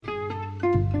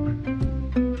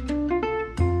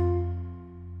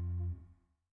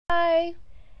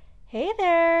Hey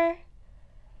there!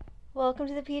 Welcome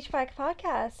to the Peach Pie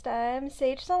Podcast. I'm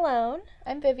Sage Salone.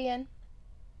 I'm Vivian.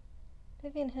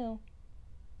 Vivian who?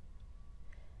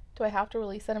 Do I have to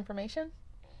release that information?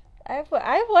 I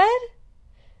would.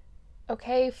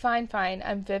 Okay, fine.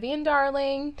 I'm Vivian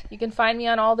Darling. You can find me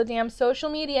on all the damn social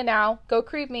media now. Go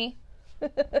creep me.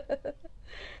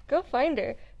 Go find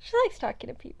her. She likes talking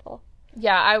to people.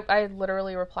 Yeah, I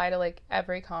literally reply to like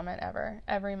every comment ever.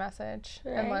 Every message.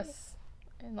 Right.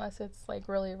 Unless it's like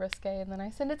really risque, and then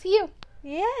I send it to you.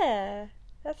 Yeah.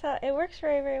 That's how it works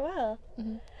very, very well.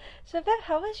 Mm-hmm. So, Bev,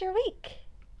 how was your week?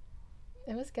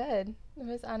 It was good. It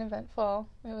was uneventful.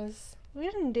 We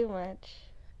didn't do much.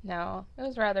 No, it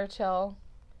was rather chill.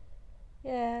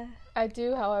 Yeah. I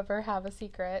do, however, have a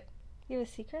secret. You have a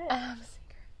secret? I have a secret.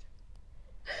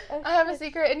 Oh, I have a shit.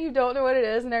 secret, and you don't know what it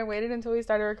is, and I waited until we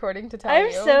started recording to tell you.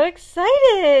 I'm so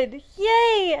excited!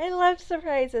 Yay! I love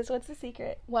surprises. What's the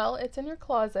secret? Well, it's in your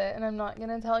closet, and I'm not going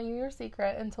to tell you your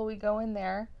secret until we go in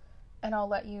there, and I'll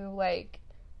let you, like,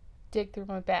 dig through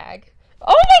my bag.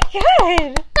 Oh my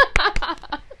god!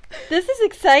 This is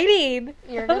exciting!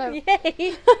 You're gonna...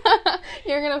 Yay!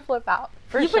 You're going to flip out,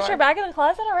 You put your bag in the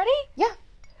closet already? Yeah.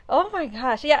 Oh my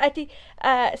gosh. Yeah, at the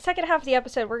second half of the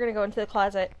episode, we're going to go into the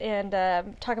closet and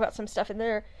talk about some stuff in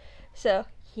there. So,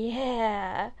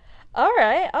 yeah. All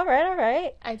right.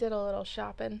 I did a little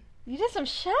shopping. You did some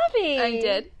shopping. I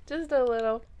did. Just a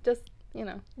little. Just, you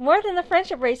know. More than the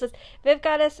friendship bracelets. Viv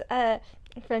got us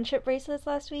friendship bracelets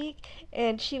last week,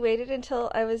 and she waited until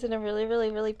I was in a really,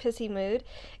 really, really pissy mood,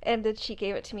 and then she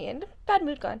gave it to me, and bad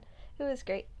mood gone. It was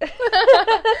great.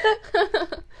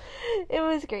 It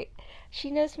was great. She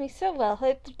knows me so well.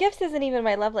 Gifts isn't even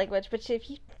my love language, but if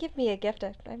you give me a gift,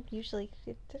 I'm usually...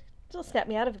 It'll snap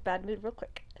me out of a bad mood real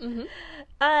quick. Mm-hmm.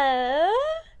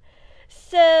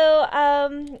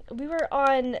 We were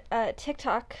on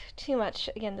TikTok too much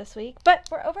again this week, but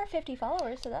we're over 50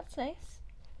 followers, so that's nice.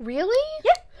 Really?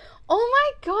 Yeah. Oh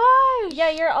my gosh.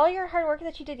 Yeah, all your hard work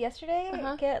that you did yesterday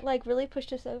really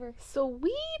pushed us over.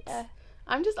 Sweet. Yeah.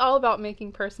 I'm just all about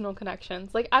making personal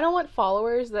connections. Like, I don't want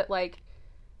followers that, like,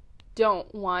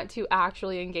 don't want to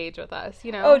actually engage with us,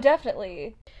 you know? Oh,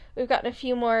 definitely. We've gotten a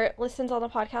few more listens on the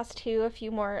podcast, too, a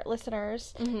few more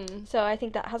listeners. Mm-hmm. So I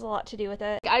think that has a lot to do with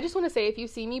it. I just want to say, if you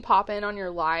see me pop in on your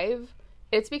live,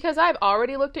 it's because I've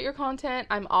already looked at your content,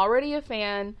 I'm already a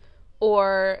fan,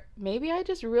 or maybe I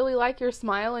just really like your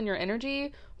smile and your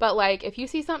energy, but, like, if you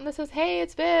see something that says, hey,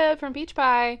 it's Viv from Peach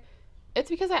Pie, it's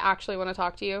because I actually want to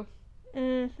talk to you.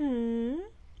 Mm-hmm.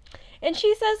 And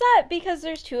she says that because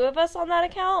there's two of us on that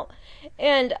account,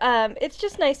 and it's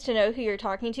just nice to know who you're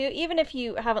talking to, even if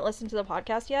you haven't listened to the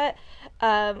podcast yet.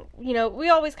 We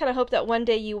always kind of hope that one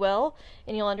day you will,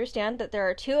 and you'll understand that there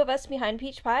are two of us behind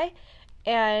Peach Pie,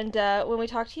 and when we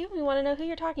talk to you, we want to know who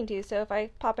you're talking to. So if I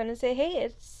pop in and say, hey,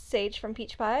 it's Sage from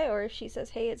Peach Pie, or if she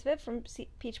says, hey, it's Viv from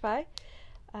Peach Pie,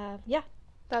 yeah.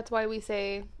 That's why we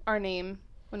say our name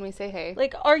when we say hey.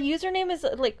 Like, our username is,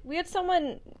 like, we had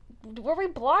someone... Were we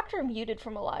blocked or muted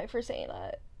from Alive for saying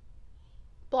that?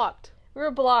 Blocked. We were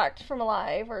blocked from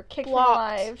Alive, or kicked Blocked. from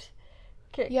Alive.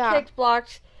 Yeah. Kicked,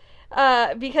 blocked.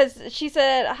 Because she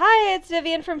said, hi, it's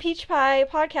Vivian from Peach Pie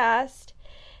Podcast.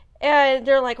 And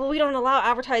they're like, well, we don't allow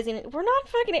advertising. We're not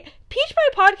fucking... Peach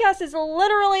Pie Podcast is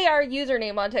literally our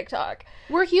username on TikTok.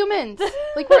 We're humans.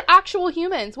 Like, we're actual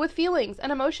humans with feelings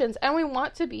and emotions, and we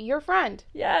want to be your friend.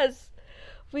 Yes.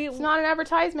 It's not an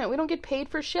advertisement. We don't get paid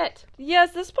for shit.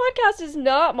 Yes, this podcast is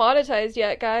not monetized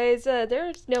yet, guys.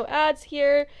 There's no ads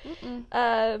here.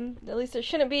 At least there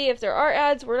shouldn't be. If there are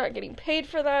ads, we're not getting paid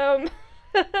for them.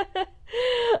 Not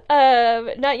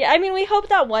yet. I mean, we hope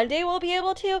that one day we'll be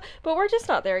able to, but we're just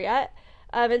not there yet.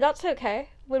 And that's okay.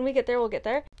 When we get there, we'll get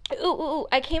there. Ooh,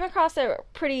 I came across a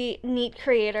pretty neat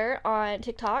creator on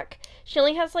TikTok. She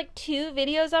only has like 2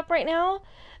 videos up right now,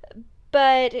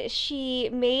 but she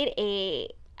made a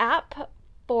app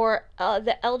for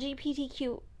the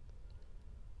LGBTQ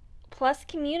plus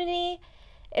community,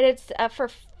 and it's for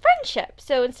friendship.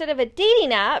 So instead of a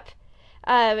dating app,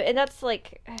 and that's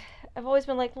like, I've always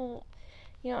been like, well,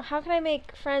 how can I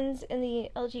make friends in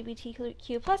the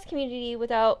LGBTQ plus community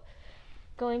without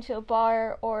going to a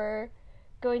bar or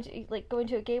going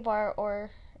to a gay bar, or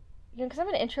because I'm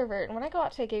an introvert, and when I go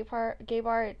out to a gay bar,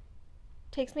 it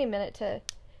takes me a minute to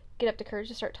get up the courage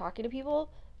to start talking to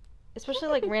people, especially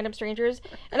like random strangers.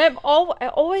 And I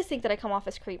always think that I come off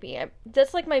as creepy.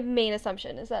 That's like my main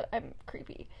assumption, is that I'm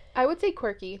creepy. I would say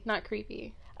quirky, not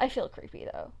creepy. I feel creepy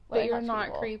though. But you're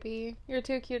not creepy. You're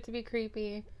too cute to be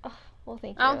creepy. Oh, well,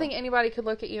 thank you. I don't think anybody could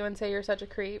look at you and say you're such a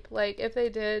creep. Like, if they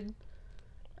did,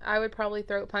 I would probably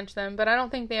throat punch them, but I don't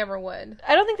think they ever would.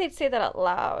 I don't think they'd say that out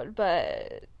loud,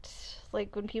 but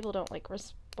like when people don't like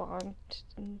respond,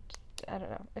 I don't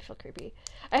know. I feel creepy.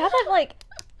 I have that like,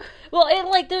 well, and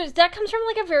like that comes from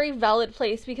like a very valid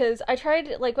place because I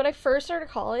tried like when I first started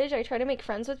college, I tried to make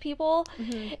friends with people,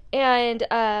 and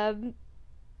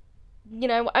you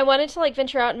know, I wanted to like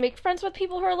venture out and make friends with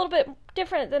people who are a little bit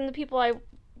different than the people I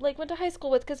like went to high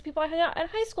school with, because people I hung out in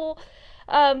high school,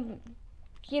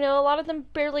 you know, a lot of them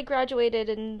barely graduated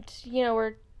and, you know,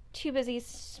 were too busy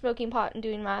smoking pot and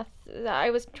doing meth.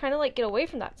 I was trying to like get away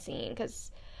from that scene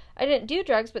because I didn't do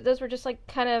drugs, but those were just like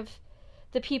kind of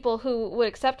the people who would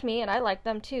accept me, and I liked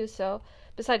them too. So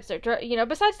besides their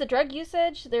besides the drug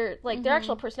usage, their like their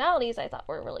actual personalities I thought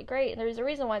were really great, and there was a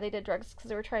reason why they did drugs, because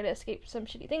they were trying to escape some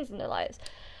shitty things in their lives.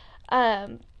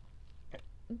 But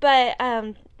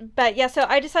yeah, so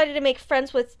I decided to make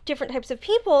friends with different types of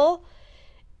people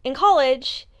in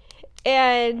college,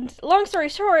 and long story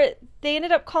short, they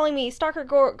ended up calling me Stalker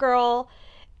Girl,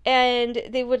 and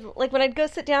they would, like, when I'd go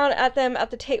sit down with them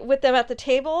at the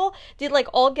table, they'd like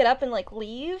all get up and like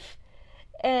leave,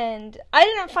 and I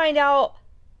didn't find out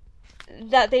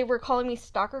that they were calling me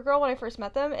Stalker Girl when I first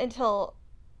met them until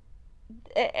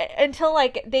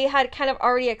like they had kind of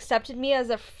already accepted me as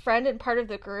a friend and part of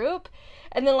the group.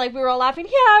 And then like we were all laughing,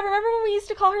 yeah, remember when we used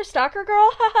to call her Stalker Girl?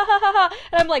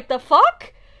 And I'm like, the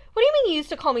fuck? What do you mean you used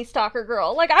to call me Stalker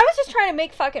Girl? Like, I was just trying to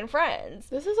make fucking friends.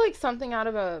 This is like something out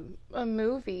of a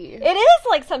movie. It is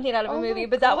like something out of a movie,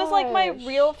 but that was like my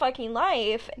real fucking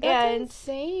life. That's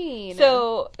insane.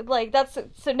 So, like,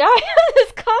 so now I have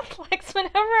this complex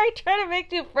whenever I try to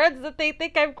make new friends that they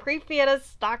think I'm creepy and a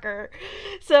stalker.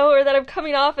 So, or that I'm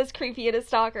coming off as creepy and a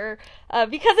stalker.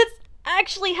 Because it's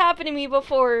actually happened to me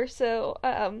before. So,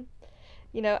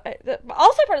 you know,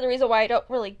 also part of the reason why I don't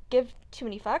really give too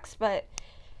many fucks, but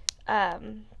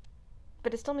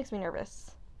it still makes me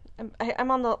nervous.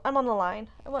 I'm on the line.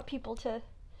 I want people to.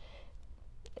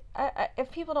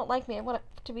 If people don't like me, I want it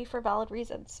to be for valid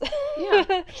reasons. Yeah,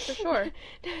 for sure.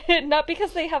 Not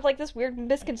because they have like this weird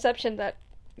misconception that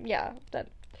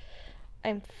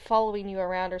I'm following you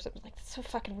around or something. Like, that's so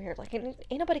fucking weird. Like, ain't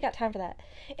nobody got time for that.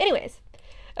 Anyways,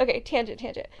 okay, tangent.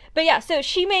 But yeah, so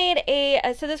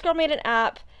this girl made an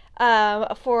app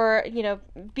for, you know,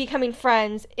 becoming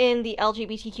friends in the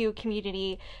LGBTQ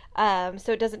community.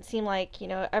 So it doesn't seem like, you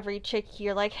know, every chick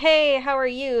you're like, hey, how are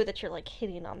you, that you're like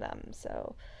hitting on them.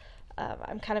 So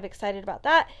I'm kind of excited about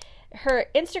that. Her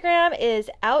Instagram is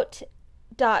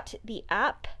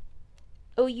out.theapp,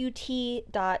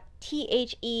 out.theapp,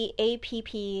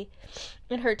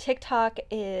 and her TikTok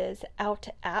is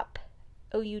outapp,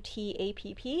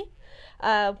 outapp.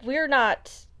 We're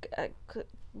not,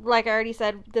 like I already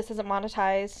said, this isn't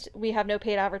monetized. We have no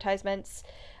paid advertisements.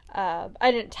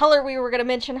 I didn't tell her we were going to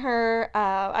mention her.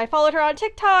 I followed her on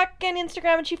TikTok and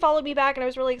Instagram, and she followed me back, and I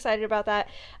was really excited about that.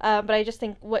 But I just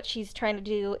think what she's trying to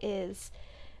do is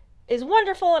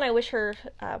wonderful, and I wish her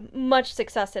much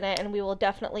success in it, and we will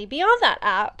definitely be on that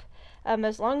app,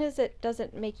 as long as it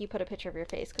doesn't make you put a picture of your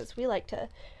face, because we like to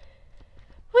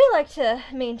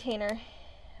maintain our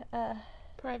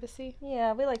privacy.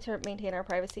 Yeah, we like to maintain our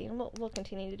privacy, and we'll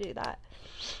continue to do that,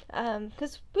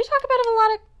 because we talk about a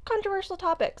lot of controversial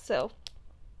topics,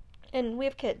 and we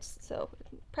have kids, so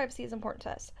privacy is important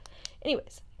to us.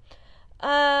 Anyways,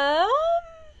 let's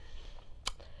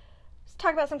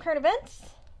talk about some current events.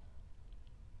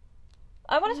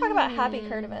 I want to talk about happy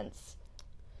current events.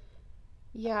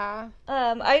 Yeah.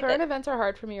 Current events are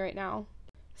hard for me right now.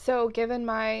 So, given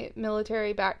my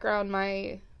military background,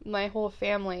 my whole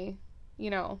family, you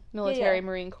know, military,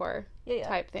 Marine Corps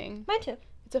type thing. Mine too.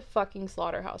 It's a fucking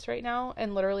slaughterhouse right now,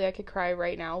 and literally I could cry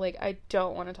right now. Like, I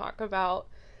don't want to talk about...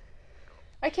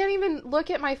 I can't even look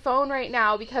at my phone right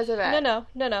now because of it. No.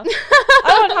 I don't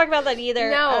want to talk about that either.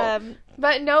 No.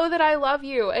 But know that I love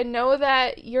you, and know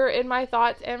that you're in my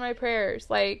thoughts and my prayers.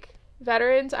 Like,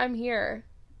 veterans, I'm here.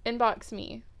 Inbox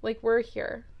me. Like, we're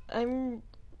here. I'm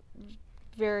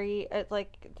very,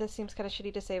 like, this seems kind of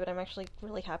shitty to say, but I'm actually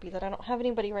really happy that I don't have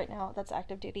anybody right now that's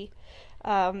active duty.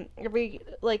 My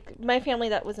family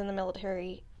that was in the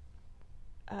military,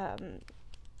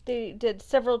 they did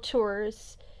several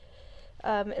tours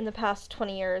in the past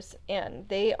 20 years, and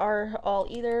they are all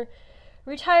either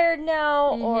retired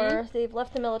now or they've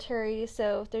left the military,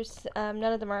 so there's none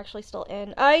of them are actually still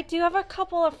in. I do have a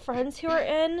couple of friends who are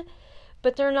in,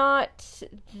 but they're not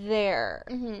there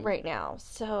right now,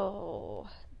 so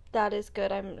that is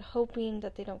good. I'm hoping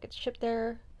that they don't get shipped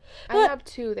there. I have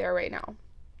 2 there right now.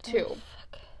 2. Oh,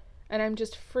 fuck. And I'm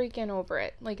just freaking over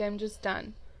it. Like, I'm just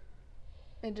done.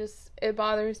 It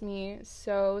bothers me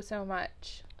so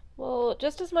much. Well,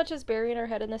 just as much as burying our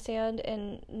head in the sand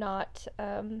and not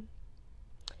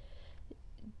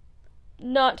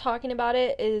talking about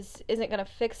it isn't going to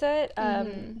fix it.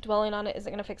 Dwelling on it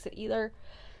isn't going to fix it either.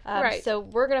 Right. So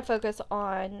we're going to focus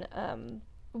on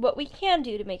what we can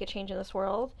do to make a change in this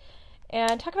world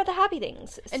and talk about the happy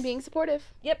things. And being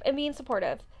supportive. Yep, and being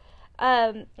supportive.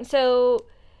 So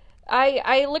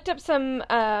I looked up some,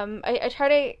 I try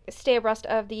to stay abreast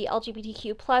of the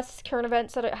LGBTQ plus current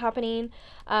events that are happening.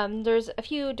 There's a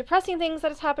few depressing things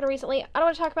that has happened recently. I don't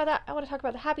want to talk about that. I want to talk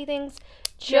about the happy things.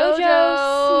 JoJo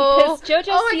Oh my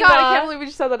Siwa. god, I can't believe we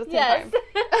just said that at the same time.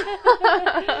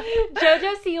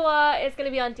 JoJo Siwa is going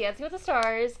to be on Dancing with the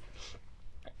Stars.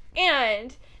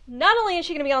 And not only is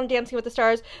she going to be on Dancing with the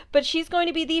Stars, but she's going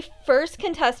to be the first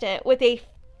contestant with a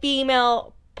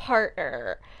female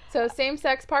partner. So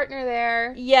same-sex partner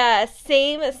there. Yeah,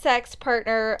 same-sex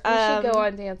partner. We should go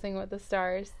on Dancing with the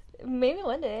Stars. Maybe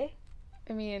one day.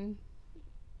 I mean,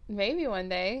 maybe one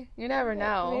day. You never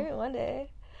know. Maybe one day.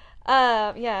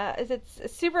 Yeah,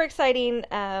 it's super exciting.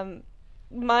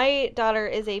 My daughter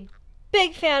is a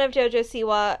big fan of JoJo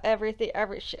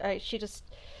Siwa. She just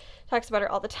talks about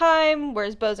her all the time,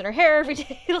 wears bows in her hair every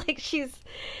day.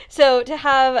 So to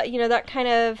have, that kind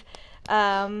of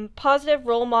positive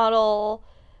role model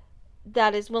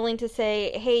that is willing to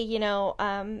say, hey,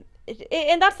 and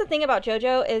that's the thing about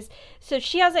JoJo is, so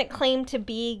she hasn't claimed to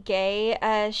be gay.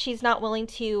 She's not willing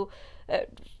to,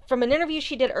 from an interview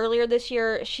she did earlier this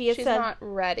year, she's not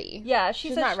ready. Yeah,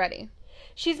 she's not ready.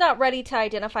 She's not ready to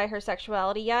identify her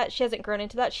sexuality yet. She hasn't grown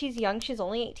into that. She's young. She's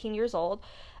only 18 years old.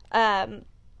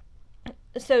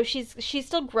 So she's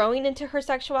still growing into her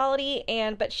sexuality,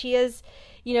 but she is,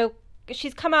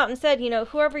 she's come out and said,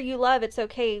 whoever you love, it's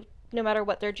okay, no matter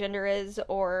what their gender is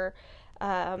or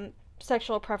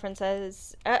sexual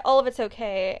preferences, all of it's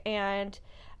okay. And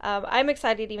I'm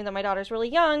excited, even though my daughter's really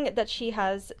young, that she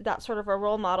has that sort of a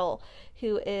role model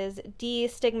who is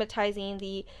destigmatizing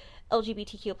the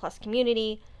LGBTQ plus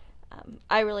community.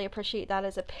 I really appreciate that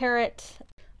as a parent.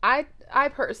 I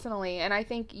personally, and I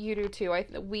think you do too, I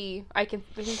think I can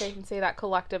say that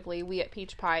collectively, we at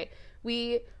Peach Pie,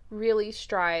 we really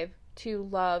strive to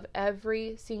love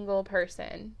every single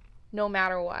person, no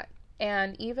matter what.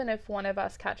 And even if one of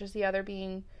us catches the other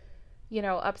being,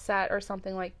 upset or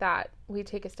something like that, we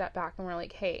take a step back and we're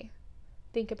like, hey,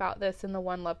 think about this in the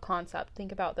one love concept.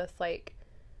 Think about this,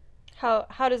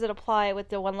 how does it apply with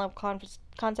the one love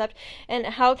concept, and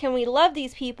how can we love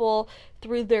these people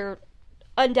through their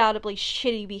undoubtedly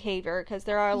shitty behavior, because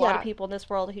there are a lot of people in this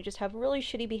world who just have really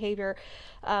shitty behavior,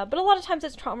 but a lot of times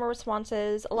it's trauma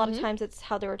responses, a lot of times it's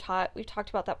how they were taught. We've talked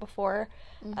about that before.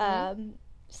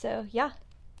 So yeah.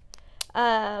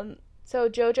 So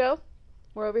JoJo,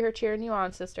 we're over here cheering you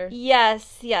on, sister.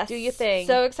 Yes. Do your thing.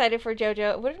 So excited for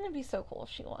JoJo. Wouldn't it be so cool if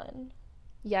she won?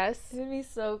 Yes. It would be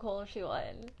so cool if she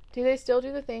won. Do they still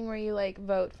do the thing where you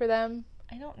vote for them?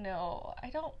 I don't know. I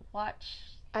don't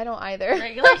watch. I don't either.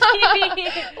 Regular TV.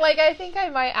 I think I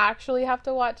might actually have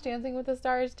to watch Dancing with the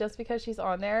Stars just because she's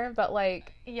on there, but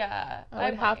yeah, I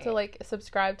would have to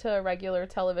subscribe to a regular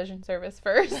television service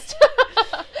first.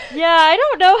 Yeah, I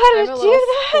don't know how to do that. I'm a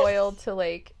little spoiled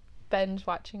to binge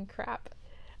watching crap.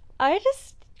 I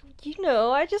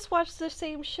just watch the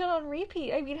same shit on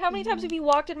repeat. I mean, how many times have you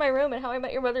walked in my room and How I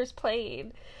Met Your Mother's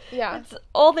played? Yeah. It's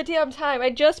all the damn time. I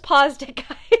just paused it,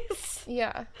 guys.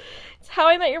 Yeah. It's How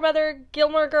I Met Your Mother,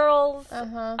 Gilmore Girls,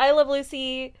 I Love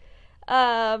Lucy.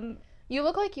 You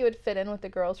look like you would fit in with the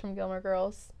girls from Gilmore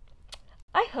Girls.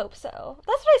 I hope so.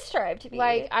 That's what I strive to be.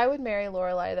 I would marry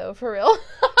Lorelai, though, for real.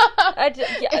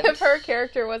 If her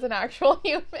character was an actual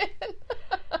human.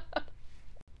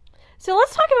 So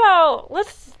let's talk about,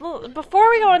 before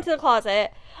we go into the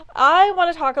closet, I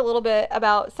want to talk a little bit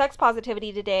about sex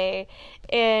positivity today.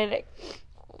 And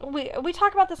we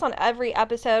talk about this on every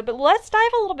episode, but let's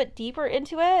dive a little bit deeper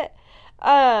into it.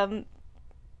 Let's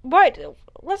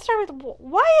start with,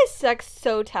 why is sex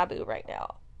so taboo right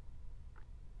now?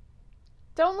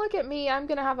 Don't look at me. I'm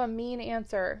going to have a mean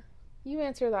answer. You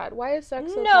answer that. Why is sex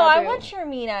so taboo? No, I want your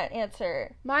mean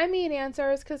answer. My mean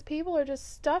answer is because people are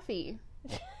just stuffy.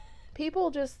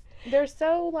 People just, they're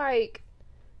so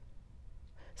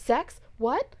sex?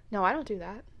 What? No, I don't do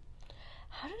that.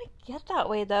 How did it get that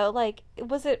way, though?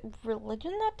 Was it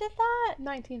religion that did that?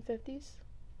 1950s.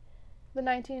 The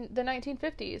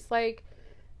 1950s.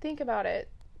 Think about it.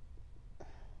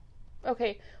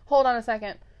 Okay, hold on a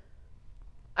second.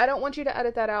 I don't want you to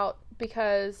edit that out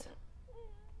because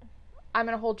I'm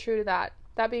going to hold true to that.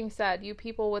 That being said, you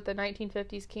people with the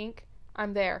 1950s kink,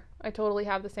 I'm there. I totally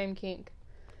have the same kink.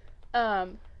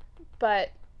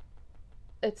 But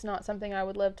it's not something I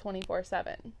would live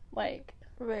 24/7.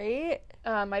 Right.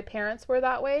 My parents were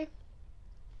that way,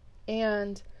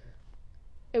 and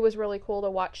it was really cool to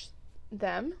watch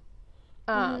them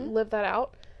live that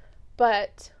out.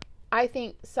 But I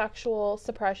think sexual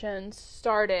suppression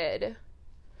started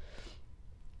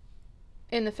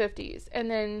in the 50s, and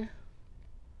then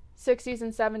 60s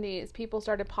and 70s, people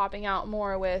started popping out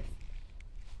more with,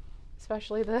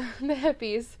 especially the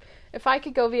hippies. If I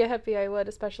could go be a hippie, I would,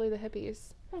 especially the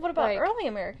hippies. Well, what about early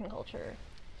American culture?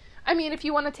 I mean, if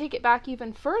you want to take it back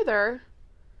even further,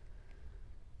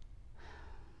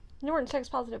 You weren't sex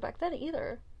positive back then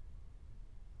either.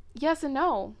 yes and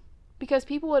no, because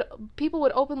people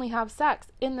would openly have sex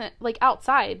in the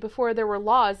outside before there were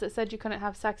laws that said you couldn't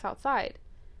have sex outside.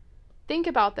 Think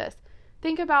about this.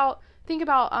 Think about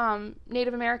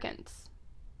Native Americans.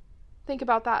 Think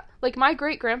about that. Like, my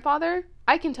great grandfather,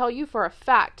 I can tell you for a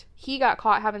fact, he got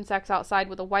caught having sex outside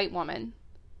with a white woman.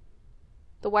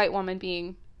 The white woman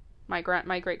being my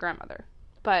great grandmother.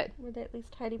 But Were they at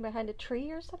least hiding behind a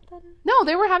tree or something? no,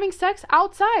 they were having sex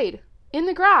outside in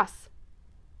the grass.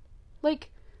 Like,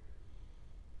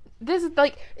 this is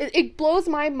it blows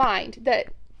my mind that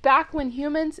back when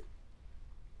humans,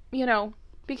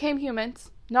 became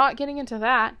humans, not getting into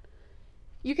that,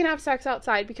 you can have sex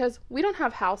outside because we don't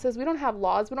have houses, we don't have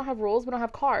laws, we don't have rules, we don't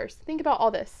have cars. Think about all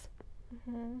this.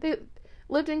 Mm-hmm. They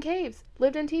lived in caves,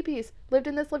 lived in teepees, lived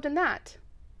in this, lived in that.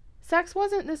 Sex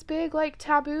wasn't this big,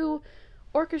 taboo,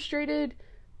 orchestrated,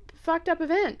 fucked up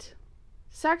event.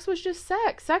 Sex was just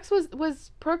sex. Sex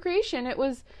was procreation. It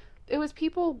was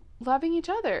people loving each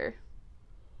other.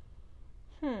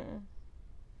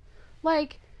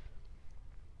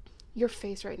 Your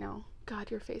face right now.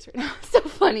 God, your face right now is so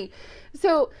funny.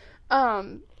 So,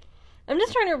 I'm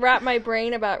just trying to wrap my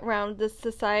brain around this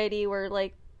society where,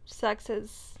 sex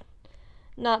is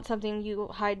not something you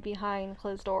hide behind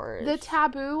closed doors. the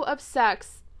taboo of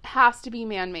sex has to be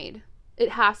man-made. It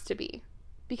has to be.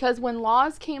 Because when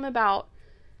laws came about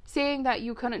saying that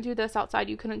you couldn't do this outside,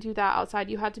 you couldn't do that outside,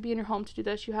 you had to be in your home to do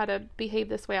this, you had to behave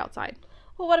this way outside.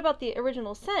 Well, what about the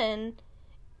original sin?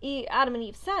 Adam and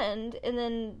Eve sinned, and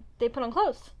then they put on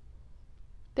clothes.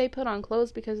 They put on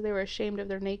clothes because they were ashamed of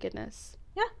their nakedness.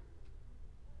 Yeah.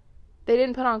 They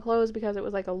didn't put on clothes because it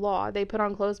was a law. They put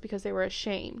on clothes because they were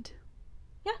ashamed.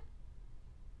 Yeah.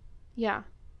 Yeah.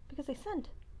 Because they sinned.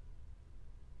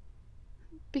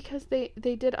 Because they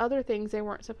did other things they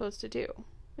weren't supposed to do.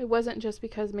 It wasn't just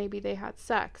because maybe they had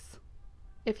sex.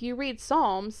 If you read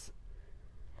Psalms,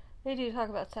 they do talk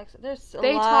about sex. There's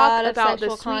they lot talk of about the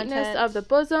sexual sweetness content of the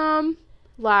bosom.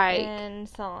 in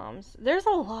Psalms. There's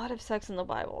a lot of sex in the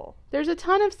Bible. There's a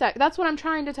ton of sex. That's what I'm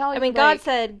trying to tell you. I mean, God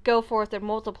said, "Go forth and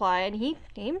multiply," and he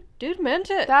dude meant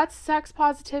it. That's sex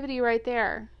positivity right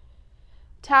there.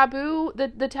 Taboo.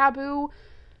 The taboo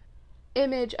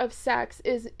image of sex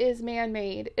is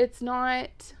man-made. It's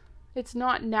not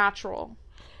natural.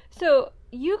 So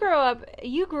you grew up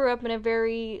in a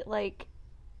very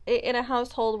in a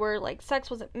household where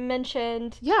sex wasn't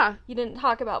mentioned. Yeah. You didn't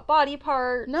talk about body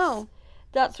parts. No.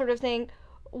 That sort of thing.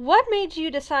 What made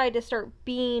you decide to start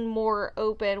being more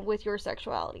open with your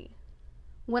sexuality?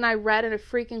 When I read in a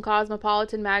freaking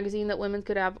Cosmopolitan magazine that women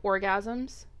could have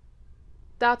orgasms,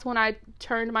 that's when I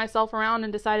turned myself around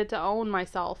and decided to own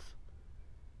myself.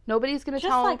 Nobody's going to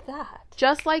tell... Just like that.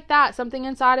 Just like that. Something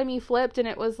inside of me flipped and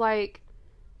it was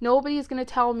nobody's going to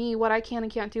tell me what I can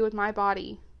and can't do with my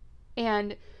body.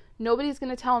 And nobody's going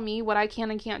to tell me what I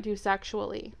can and can't do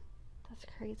sexually. That's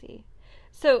crazy.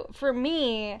 So for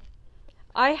me,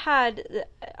 I had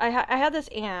this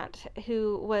aunt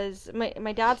who was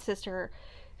my dad's sister,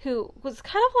 who was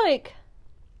kind of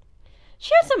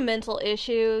she had some mental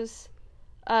issues.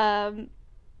 She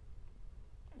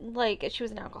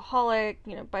was an alcoholic,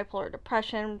 bipolar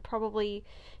depression, probably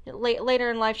later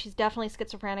in life. She's definitely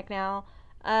schizophrenic now.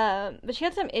 But she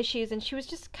had some issues, and she was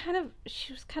kind of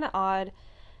odd.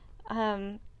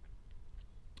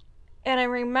 And I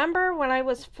remember when I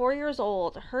was 4 years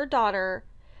old, her daughter,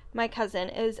 my cousin,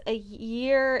 is a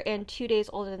year and 2 days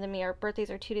older than me. Our birthdays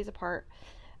are 2 days apart.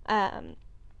 And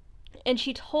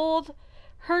she told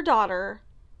her daughter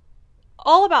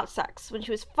all about sex when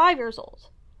she was 5 years old.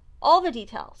 All the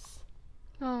details.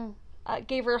 Oh.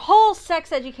 Gave her a whole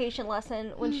sex education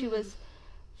lesson when she was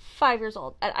 5 years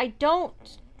old. And I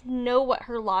don't know what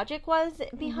her logic was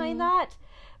behind that.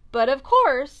 But of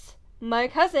course, my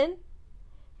cousin,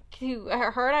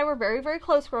 her and I were very, very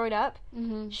close growing up,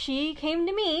 she came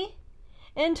to me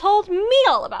and told me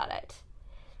all about it.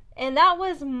 And that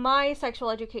was my sexual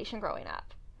education growing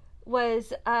up.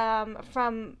 Was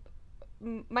from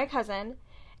my cousin.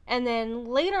 And then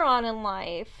later on in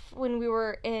life, when we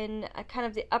were in kind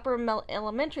of the upper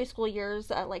elementary school years,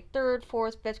 like 3rd,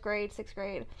 4th, 5th grade, 6th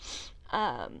grade,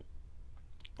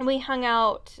 we hung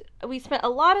out. We spent a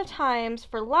lot of times,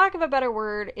 for lack of a better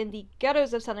word, in the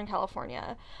ghettos of Southern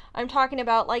California. I'm talking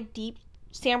about like deep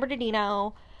San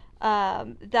Bernardino,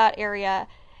 that area.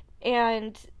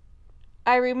 And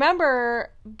I remember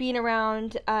being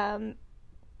around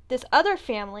this other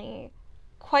family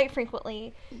quite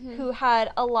frequently, who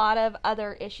had a lot of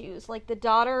other issues. Like, the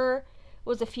daughter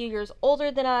was a few years older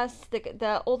than us.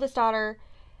 The oldest daughter,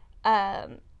 I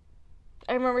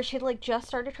remember she had like just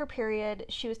started her period.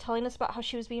 She was telling us about how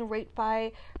she was being raped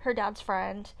by her dad's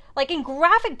friend, like in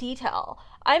graphic detail.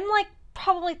 I'm like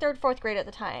probably 3rd, 4th grade at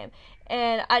the time,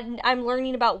 and I'm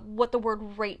learning about what the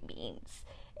word rape means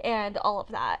and all of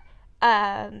that.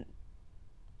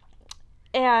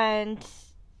 And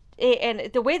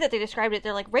the way that they described it,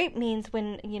 they're like, rape means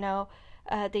when, they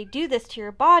do this to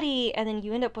your body, and then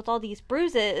you end up with all these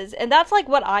bruises. And that's like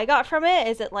what I got from it,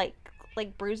 is it like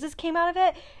bruises came out of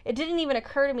it. It didn't even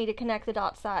occur to me to connect the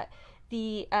dots that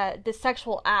the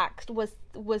sexual act was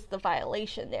the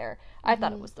violation there. I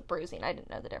thought it was the bruising. I didn't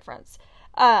know the difference.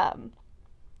 But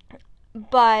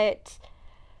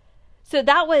so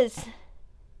that was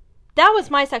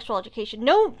my sexual education.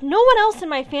 No one else in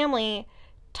my family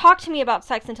talked to me about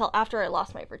sex until after I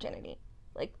lost my virginity.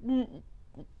 Like,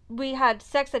 we had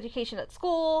sex education at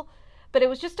school, but it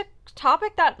was just a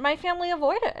topic that my family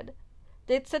avoided.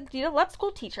 They said, let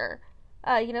school teacher.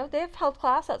 They have health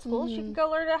class at school. She can go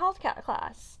learn a health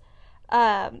class.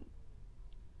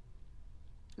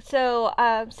 So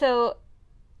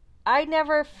I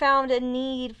never found a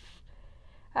need.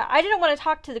 I didn't want to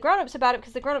talk to the grown-ups about it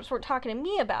because the grown-ups weren't talking to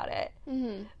me about it.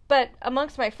 But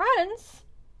amongst my friends,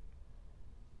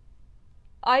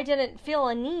 I didn't feel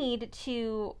a need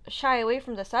to shy away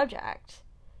from the subject.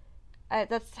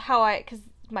 That's how because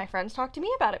my friends talked to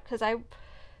me about it, because I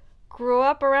grew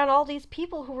up around all these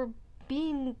people who were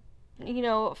being,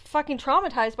 fucking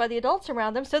traumatized by the adults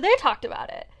around them, so they talked about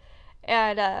it.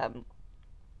 And,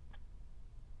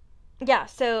 yeah,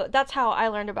 so that's how I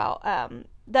learned about,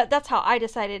 that's how I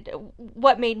decided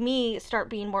what made me start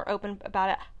being more open about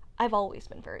it. I've always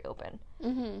been very open.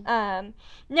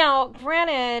 Now,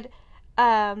 granted,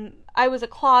 I was a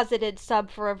closeted sub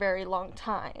for a very long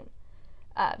time.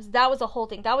 That was a whole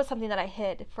thing. That was something that I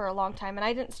hid for a long time, and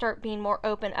I didn't start being more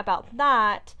open about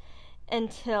that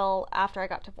until after I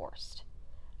got divorced.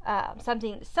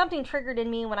 Something triggered in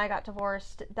me when I got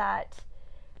divorced that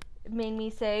made me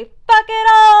say, fuck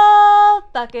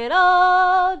it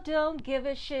all, don't give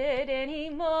a shit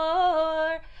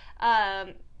anymore.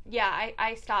 I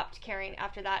stopped caring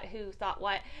after that, who thought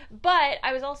what. But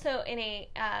I was also in a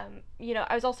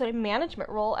management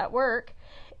role at work,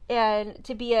 and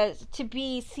to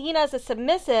be seen as a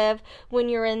submissive when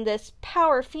you're in this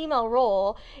power female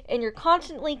role, and you're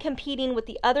constantly competing with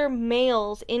the other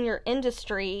males in your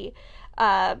industry,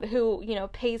 who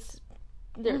pays.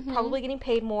 They're probably getting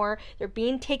paid more. They're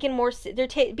being taken more. They're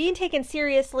being taken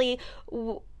seriously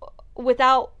with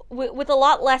a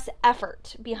lot less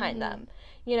effort behind them.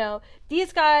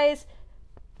 These guys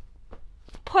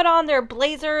put on their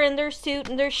blazer and their suit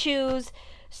and their shoes,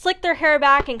 slick their hair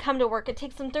back, and come to work. It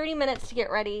takes them 30 minutes to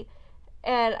get ready.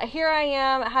 And here I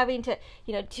am having to,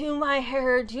 do my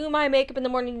hair, do my makeup in the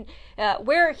morning,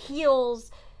 wear heels,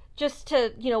 just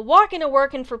to, walk into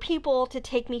work and for people to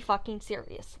take me fucking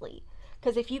seriously.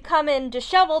 Because if you come in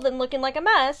disheveled and looking like a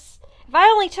mess, if I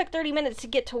only took 30 minutes to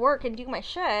get to work and do my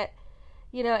shit,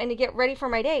 and to get ready for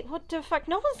my day, what the fuck?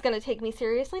 No one's going to take me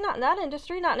seriously. Not in that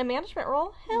industry, not in a management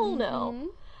role. Hell no.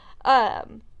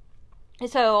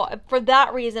 So for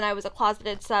that reason, I was a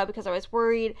closeted sub, because I was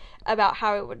worried about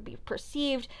how it would be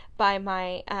perceived by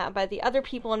by the other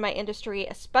people in my industry,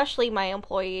 especially my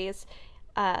employees.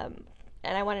 And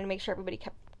I wanted to make sure everybody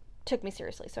took me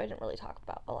seriously, so I didn't really talk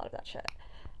about a lot of that shit.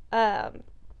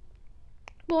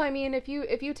 Well, I mean, if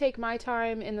you take my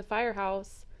time in the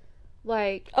firehouse,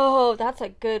 like... Oh, that's a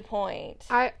good point.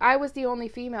 I was the only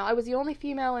female. I was the only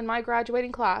female in my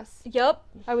graduating class. Yep.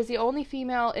 I was the only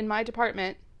female in my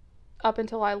department up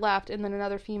until I left, and then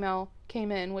another female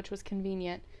came in, which was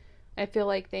convenient. I feel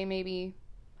like they maybe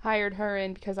hired her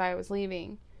in because I was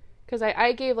leaving. Because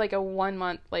I gave, like, a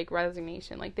 1-month, like,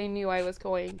 resignation. Like, they knew I was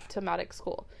going to medic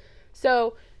school.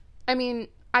 So, I mean...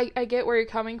 I get where you're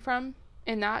coming from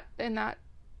in that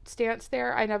stance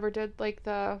there. I never did like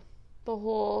the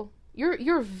whole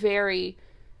you're very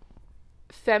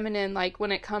feminine, like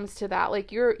when it comes to that.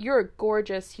 Like you're a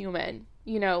gorgeous human,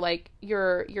 like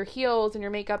your heels and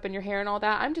your makeup and your hair and all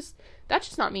that. That's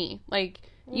just not me. Like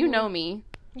you know me.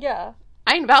 Yeah.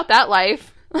 I ain't about that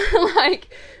life. Like,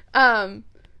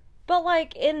 But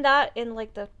like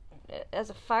as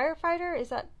a firefighter, is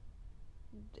that?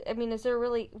 I mean, is there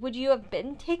really? Would you have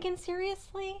been taken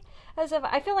seriously? As if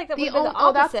I feel like that would have been the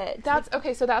opposite. That's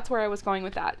okay. So that's where I was going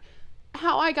with that.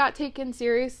 How I got taken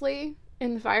seriously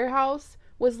in the firehouse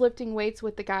was lifting weights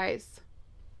with the guys,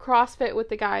 CrossFit with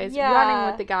the guys, running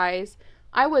with the guys.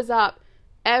 I was up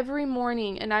every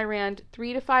morning and I ran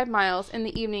 3 to 5 miles. In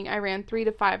the evening, I ran 3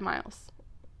 to 5 miles,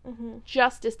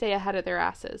 just to stay ahead of their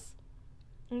asses.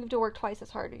 You have to work twice as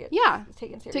hard to get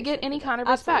taken seriously. To get any kind of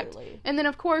respect. Absolutely. And then,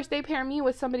 of course, they pair me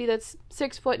with somebody that's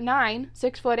 6'9",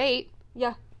 6'8".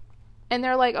 Yeah. And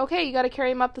they're like, okay, you got to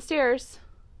carry him up the stairs.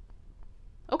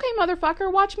 Okay,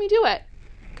 motherfucker, watch me do it.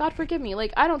 God forgive me.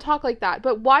 Like, I don't talk like that,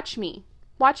 but watch me.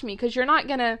 Watch me, because you're not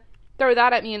going to throw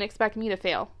that at me and expect me to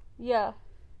fail. Yeah.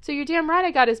 So you're damn right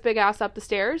I got his big ass up the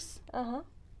stairs. Uh-huh.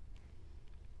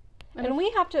 And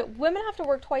women have to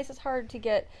work twice as hard to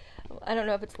get, I don't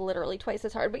know if it's literally twice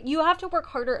as hard, but you have to work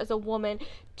harder as a woman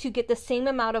to get the same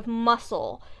amount of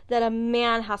muscle that a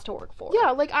man has to work for.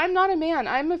 Yeah, like, I'm not a man.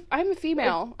 I'm a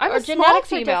female. I'm a small genetics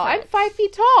female. I'm 5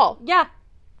 feet tall. Yeah.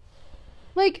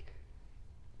 Like,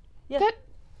 that,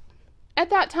 at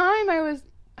that time, I was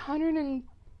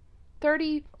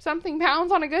 130 something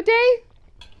pounds on a good day.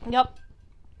 Yep.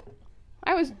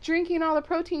 I was drinking all the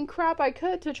protein crap I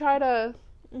could to try to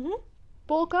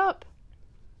bulk up.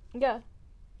 Yeah.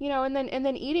 You know, and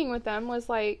then eating with them was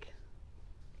like,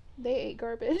 they ate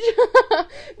garbage.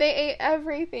 They ate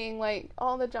everything, like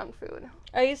all the junk food.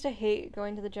 I used to hate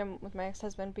going to the gym with my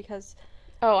ex-husband because...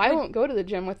 Oh, I won't go to the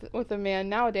gym with a man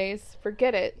nowadays.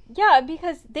 Forget it. Yeah,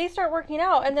 because they start working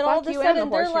out and then all of a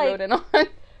sudden they're like...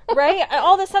 Right? And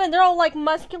all of a sudden they're all like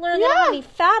muscular and they don't have any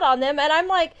fat on them. And I'm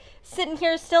like sitting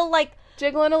here still like...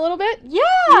 Jiggling a little bit? Yeah!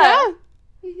 Yeah.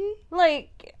 Mm-hmm.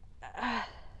 Like...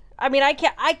 I mean, I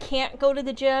can't go to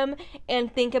the gym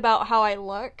and think about how I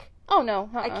look. Oh, no.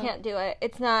 I can't do it.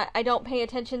 It's not, I don't pay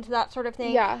attention to that sort of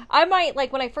thing. Yeah. I might,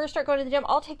 like, when I first start going to the gym,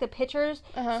 I'll take the pictures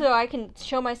so I can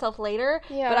show myself later.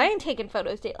 Yeah. But I ain't taking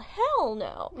photos daily. Hell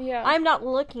no. Yeah. I'm not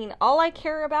looking. All I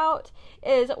care about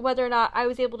is whether or not I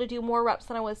was able to do more reps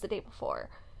than I was the day before.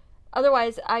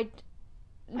 Otherwise, I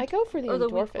go for the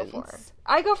endorphins.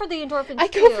 I go for the endorphins, I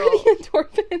go for the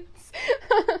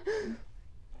endorphins.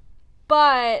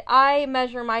 But I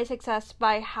measure my success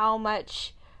by how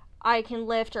much I can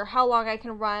lift or how long I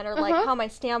can run or like how my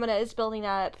stamina is building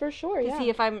up. For sure, to see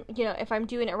if I'm, if I'm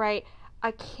doing it right.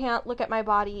 I can't look at my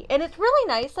body. And it's really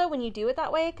nice though when you do it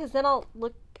that way, because then I'll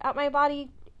look at my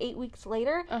body 8 weeks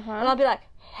later and I'll be like,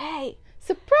 hey,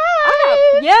 surprise!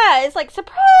 It's like,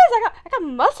 surprise! I got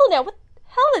muscle now. What the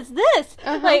hell is this?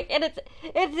 Like, and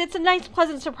it's a nice,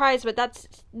 pleasant surprise, but that's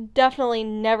definitely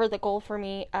never the goal for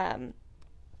me.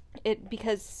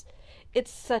 Because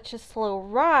it's such a slow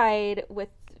ride with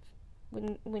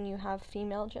when you have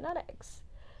female genetics.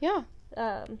 Yeah.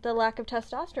 The lack of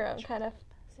testosterone kind of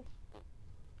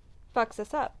fucks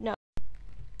us up. No.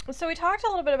 So we talked a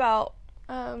little bit about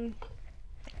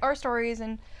our stories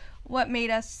and what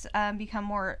made us become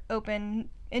more open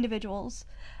individuals.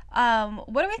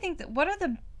 What do we think what are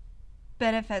the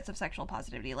benefits of sexual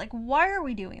positivity? Like, why are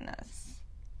we doing this?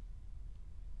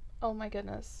 Oh my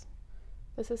goodness.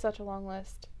 This is such a long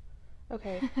list.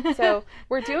 Okay, so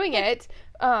we're doing it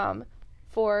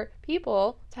for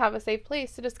people to have a safe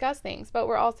place to discuss things, but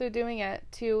we're also doing it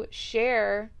to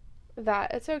share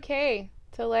that it's okay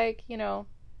to, like,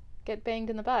 get banged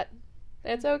in the butt.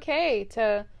 It's okay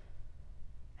to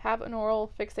have an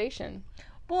oral fixation.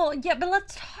 Well, yeah, but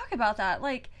let's talk about that.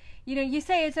 Like, you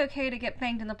say it's okay to get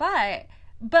banged in the butt,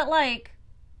 but, like,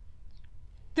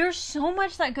 there's so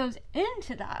much that goes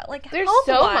into that. Like, there's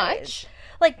so much.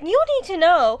 Like, you need to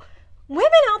know,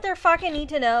 women out there fucking need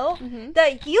to know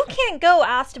that you can't go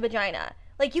ass to vagina.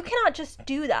 Like, you cannot just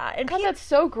do that. And God, that's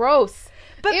so gross.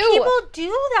 But Ew. people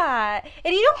do that.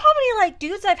 And you know how many, like,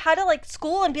 dudes I've had to, like,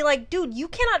 school and be like, dude, you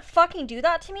cannot fucking do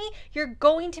that to me. You're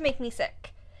going to make me sick.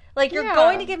 Like, you're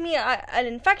going to give me an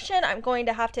infection. I'm going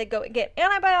to have to go get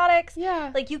antibiotics. Yeah.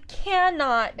 Like, you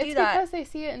cannot do that. It's because they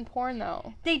see it in porn,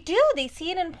 though. They do. They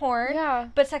see it in porn. Yeah.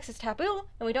 But sex is taboo,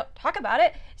 and we don't talk about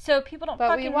it, so people don't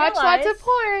fucking realize. But we watch lots of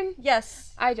porn.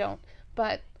 Yes. I don't,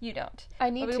 but... You don't.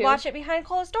 I need to. We watch it behind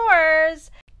closed doors.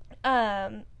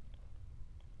 Better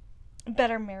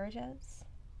marriages.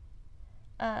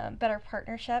 Better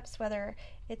partnerships, whether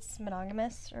it's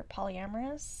monogamous or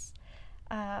polyamorous.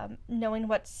 Knowing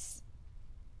what's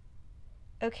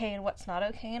okay and what's not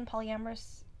okay in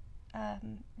polyamorous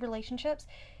relationships.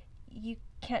 You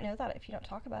can't know that if you don't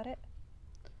talk about it.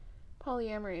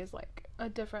 Polyamory is like a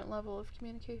different level of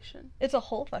communication. It's a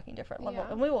whole fucking different level.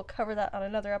 Yeah. And we will cover that on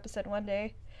another episode one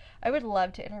day. I would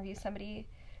love to interview somebody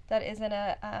that is in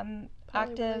a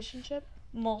active Relationship.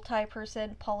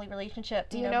 multi-person poly relationship.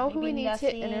 Do you know who we maybe need to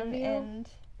nesting interview? And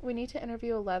We need to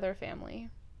interview a leather family.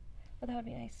 oh, that would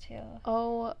be nice too.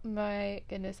 Oh my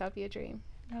goodness, that'd be a dream.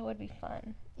 That would be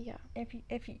fun. Yeah.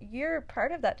 If you're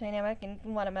part of that dynamic and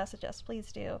want to message us,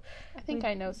 please do. I think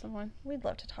I know someone. We'd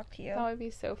love to talk to you. That would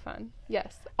be so fun.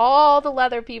 Yes. All the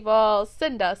leather people,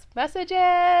 send us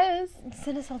messages.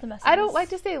 Send us all the messages. I don't like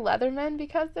to say leathermen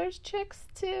because there's chicks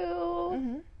too.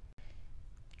 Mm-hmm.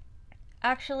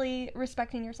 Actually,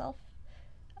 respecting yourself.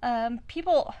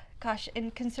 People, gosh,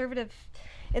 in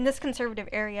this conservative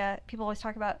area, people always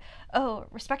talk about, oh,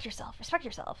 respect yourself.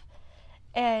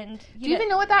 And Do you even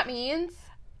know what that means?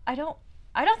 I don't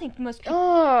think most people.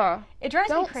 Ugh. It drives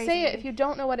me Don't crazy. say it if you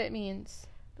don't know what it means.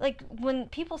 Like, when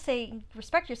people say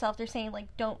respect yourself, they're saying,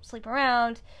 like, don't sleep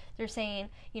around. They're saying,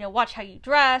 watch how you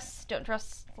dress. Don't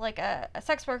dress like a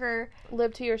sex worker.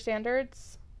 Live to your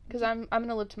standards. Because I'm going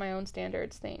to live to my own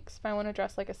standards, thanks. If I want to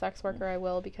dress like a sex worker, I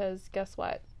will, because guess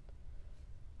what?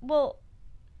 Well,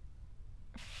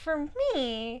 for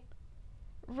me,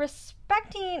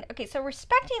 respecting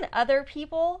other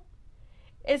people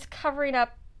is covering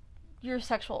up your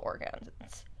sexual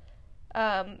organs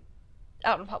out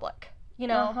in public.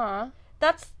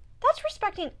 That's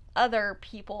respecting other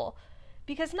people,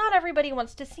 because not everybody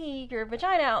wants to see your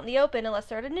vagina out in the open unless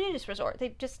they're at a nudist resort.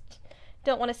 They just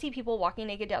don't want to see people walking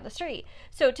naked down the street.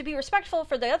 So to be respectful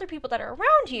for the other people that are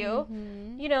around you,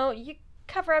 you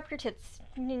cover up your tits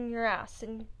and your ass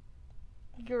and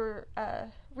your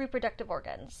reproductive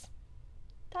organs.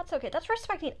 That's okay. That's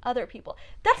respecting other people.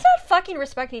 That's not fucking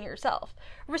respecting yourself.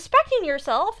 Respecting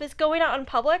yourself is going out in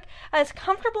public as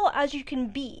comfortable as you can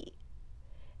be.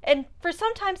 And for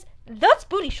sometimes, that's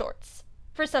booty shorts.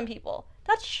 For some people.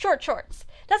 That's short shorts.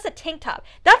 That's a tank top.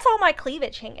 That's all my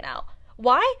cleavage hanging out.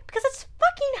 Why? Because it's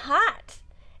fucking hot.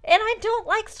 And I don't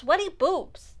like sweaty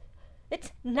boobs.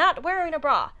 It's not wearing a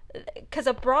bra. Because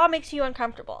a bra makes you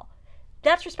uncomfortable.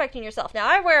 That's respecting yourself. Now,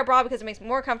 I wear a bra because it makes me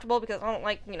more comfortable, because I don't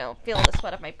like, feeling the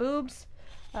sweat of my boobs.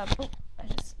 There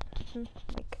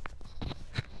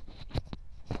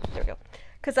we go.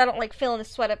 Because I don't like feeling the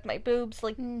sweat of my boobs,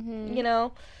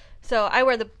 So I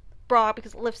wear the bra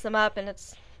because it lifts them up and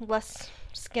it's less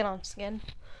skin on skin.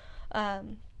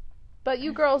 But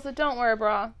you girls that don't wear a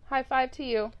bra, high five to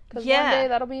you. Because one day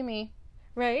that'll be me.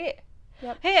 Right?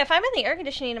 Yep. Hey, if I'm in the air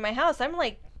conditioning in my house, I'm,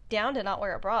 down to not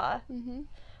wear a bra. Mm-hmm.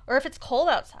 Or if it's cold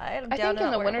outside, I'm down to not wear a bra. I think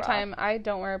in the wintertime, I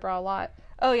don't wear a bra a lot.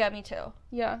 Oh, yeah, me too.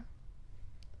 Yeah.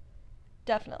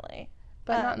 Definitely.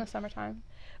 But not in the summertime.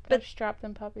 But I've strapped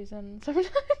them puppies in the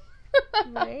summertime.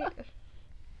 Right?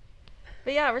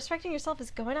 But yeah, respecting yourself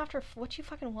is going after what you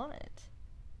fucking want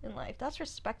in life. That's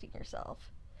respecting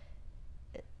yourself.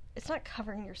 It's not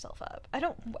covering yourself up. I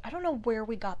don't know where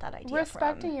we got that idea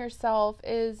Respecting yourself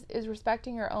is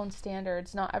respecting your own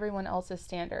standards, not everyone else's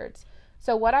standards.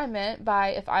 So what I meant by,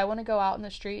 if I want to go out in the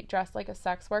street dressed like a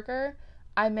sex worker,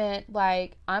 I meant,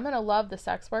 I'm going to love the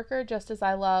sex worker just as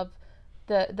I love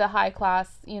the high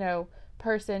class,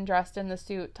 person dressed in the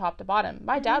suit top to bottom.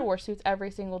 My dad wore suits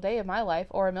every single day of my life,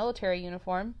 or a military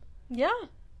uniform. Yeah.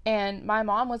 And my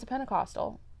mom was a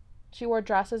Pentecostal. She wore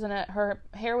dresses and her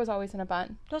hair was always in a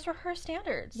bun. Those were her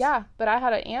standards. Yeah, but I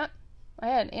had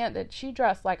an aunt that she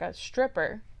dressed like a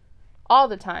stripper all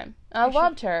the time. And I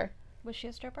loved her. Was she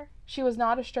a stripper? She was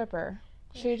not a stripper.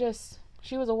 She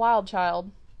was a wild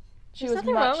child. There's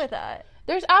nothing wrong with that.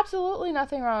 There's absolutely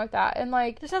nothing wrong with that. And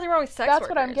there's nothing wrong with sex that's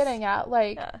workers. What I'm getting at.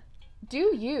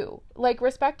 Do you.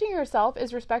 Respecting yourself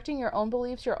is respecting your own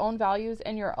beliefs, your own values,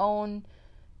 and your own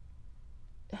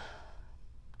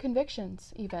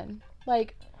convictions, even.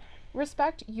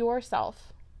 Respect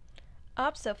yourself.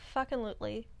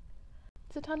 Abso-fucking-lutely.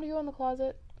 Is it time to go in the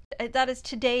closet? That is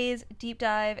today's deep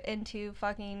dive into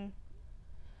fucking...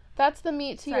 That's the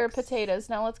meat to your potatoes.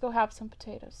 Now let's go have some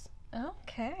potatoes.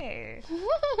 Okay.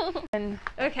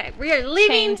 Okay, we are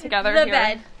leaving the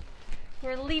bed.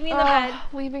 We're leaving the bed.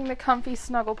 Leaving the comfy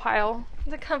snuggle pile.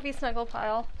 The comfy snuggle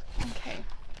pile. Okay.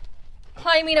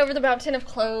 Climbing over the mountain of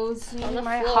clothes on the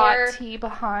my floor. hot tea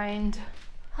behind.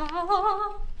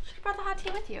 Oh, should have brought the hot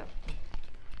tea with you.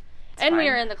 It's and fine. we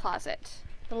are in the closet.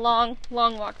 The long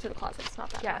walk to the closet. It's not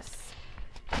that bad. Yes.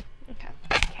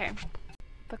 Okay.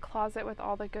 The closet with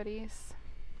all the goodies.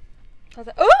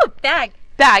 Ooh, bag.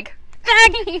 Bag.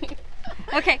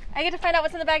 Okay, I get to find out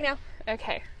what's in the bag now.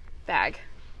 Okay. Bag.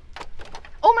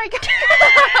 Oh my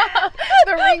god!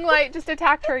 The ring light just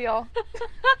attacked her, y'all.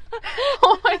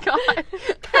 Oh my god.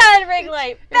 Bad ring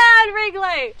light. Bad ring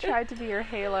light. Tried to be your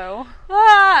halo.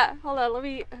 Ah, hold on. Let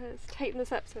me tighten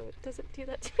this up so it doesn't do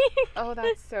that to me. Oh,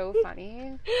 that's so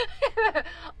funny.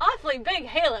 Awfully big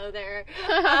halo there.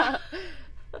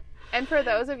 And for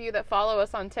those of you that follow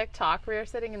us on TikTok, we are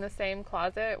sitting in the same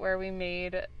closet where we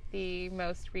made the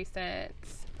most recent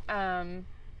TikToks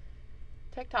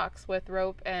with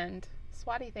rope and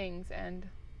swatty things and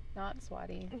not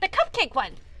swatty. The cupcake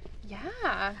one. Yeah.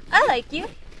 I like you.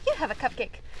 You have a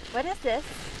cupcake. What is this?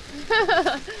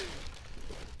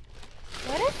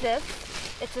 What is this?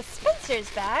 It's a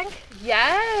Spencer's bag.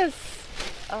 Yes.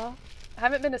 Oh, I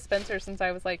haven't been to Spencer's since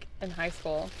I was like in high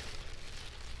school.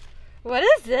 What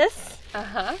is this?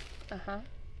 That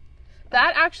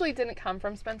actually didn't come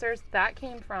from Spencer's. That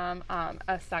came from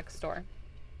a sex store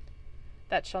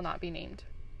that shall not be named.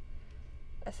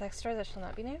 A sex store that shall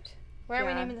not be named? Why are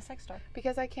we naming the sex store?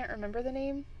 Because I can't remember the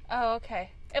name. Oh, okay.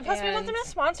 And plus, we want them to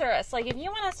sponsor us. Like, if you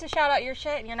want us to shout out your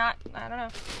shit and you're not, I don't know.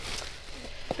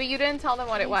 But you didn't tell them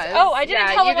what it was. Oh, I didn't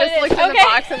tell them what it is. You just looked in the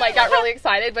box and like got really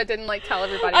excited, but didn't like tell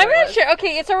everybody. I'm what it not was. sure.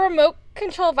 Okay, it's a remote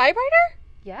control vibrator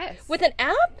Yes. with an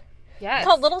app. Yes.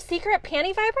 Called Little Secret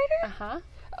Panty Vibrator. Uh-huh.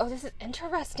 Oh, this is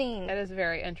interesting. That is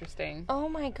very interesting. Oh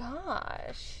my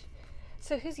gosh.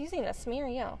 So who's using this? Me or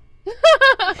you?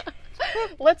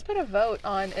 Let's put a vote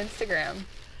on Instagram.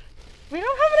 We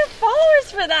don't have enough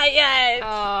followers for that yet.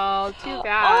 Oh, too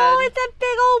bad. Oh, it's a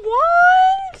big old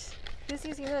wand. Who's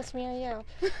using this? Me or you?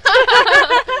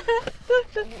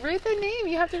 Read the name.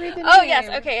 You have to read the name. Oh, yes.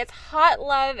 Okay. It's Hot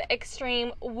Love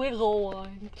Extreme Wiggle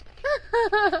Wand.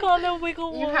 Called the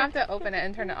Wiggle Wand. You have to open it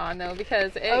and turn it on, though,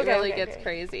 because it really gets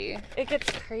crazy. It gets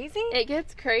crazy? It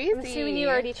gets crazy. I'm assuming you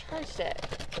already charged it.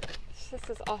 This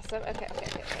is awesome. Okay.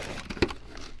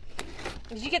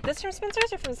 Did you get this from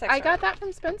Spencer's or from Sex? I got that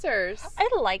from Spencer's. I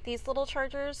like these little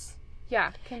chargers.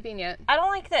 Yeah, convenient. I don't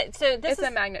like that. So this is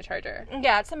a magnet charger.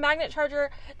 Yeah, it's a magnet charger.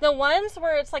 The ones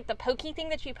where it's like the pokey thing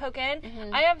that you poke in.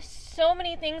 Mm-hmm. I have so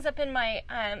many things up in my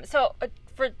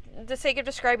for the sake of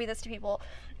describing this to people.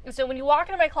 So when you walk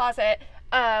into my closet,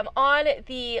 on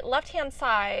the left-hand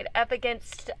side, up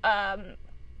against a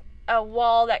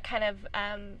wall that kind of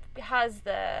has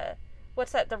the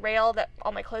the rail that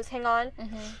all my clothes hang on.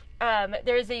 Mm-hmm.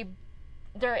 There is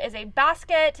a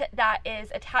basket that is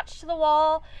attached to the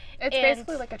wall. It's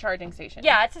basically like a charging station.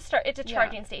 Yeah, it's a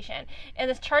charging station. And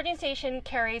this charging station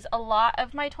carries a lot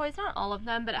of my toys, not all of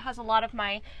them, but it has a lot of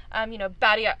my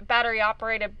battery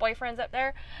operated boyfriends up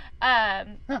there. But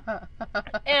because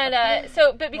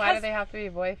why do they have to be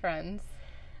boyfriends?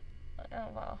 Oh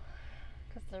well,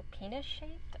 because they're penis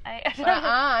shaped. That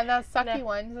sucky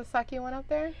one. Is the sucky one up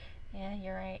there? Yeah,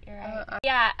 you're right.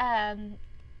 Yeah,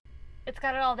 it's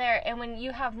got it all there. And when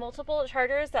you have multiple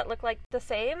chargers that look like the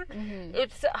same, mm-hmm.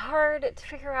 It's hard to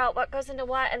figure out what goes into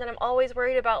what. And then I'm always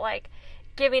worried about like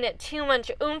giving it too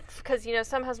much oomph because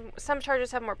some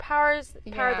chargers have more power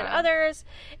than others,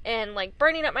 and like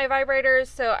burning up my vibrators.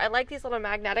 So I like these little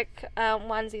magnetic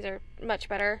ones. These are much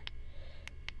better.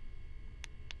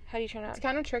 How do you turn it on? It's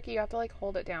kind of tricky. You have to like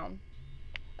hold it down.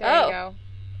 There you go.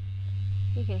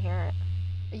 You can hear it.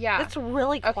 Yeah. It's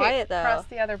really quiet, though. Press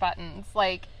the other buttons.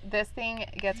 Like, this thing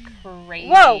gets crazy.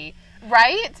 Whoa!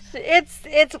 Right?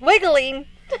 It's wiggling.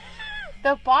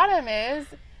 The bottom is,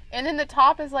 and then the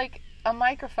top is like a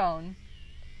microphone.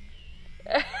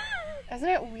 Isn't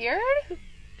it weird?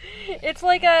 It's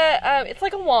like a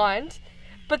wand,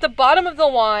 but the bottom of the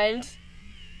wand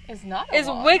is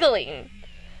wand. Wiggling.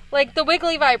 Like the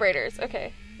wiggly vibrators.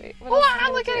 Okay. Wait.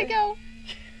 Look at it go.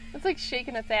 It's like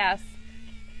shaking its ass.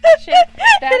 Shake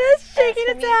that it is shaking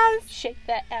its ass. Shake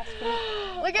that ass for me.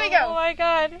 Look at it go. Oh my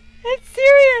god. It's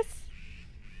serious.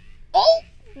 Oh!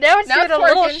 Now it's doing a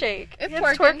little shake. It's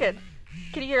twerking.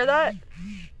 Can you hear that?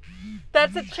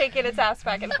 That's it shaking its ass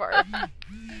back and forth.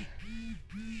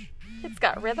 It's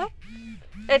got rhythm.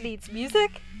 It needs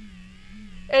music.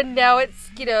 And now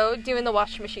it's, doing the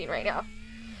washing machine right now.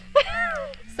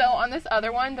 So on this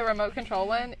other one, the remote control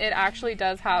one, it actually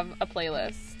does have a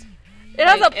playlist. It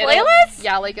has a playlist?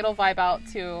 Yeah, like it'll vibe out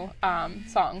to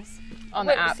songs on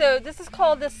the app. So this is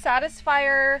called the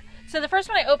Satisfier. So the first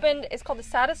one I opened is called the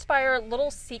Satisfier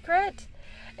Little Secret.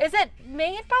 Is it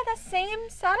made by the same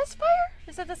Satisfier?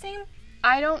 Is it the same?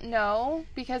 I don't know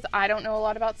because I don't know a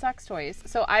lot about sex toys.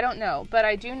 So I don't know. But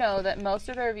I do know that most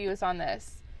of the reviews on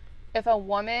this, if a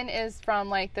woman is from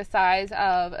like the size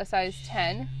of a size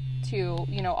 10 to,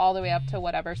 all the way up to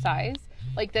whatever size,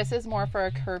 like this is more for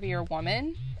a curvier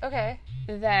woman. Okay.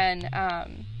 Then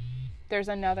there's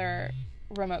another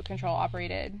remote control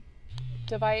operated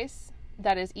device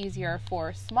that is easier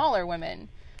for smaller women.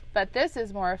 But this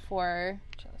is more for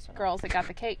girls that got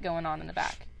the cake going on in the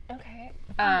back. Okay.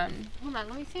 Hold on,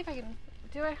 let me see if I can...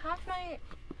 Do I have my...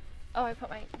 Oh,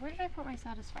 where did I put my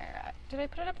Satisfyer at? Did I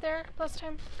put it up there last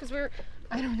time? Because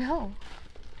I don't know.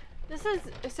 This is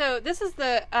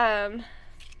the,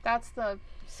 That's the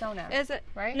Sonos. Is it?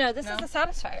 Right? No, this is the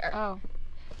Satisfyer. Oh.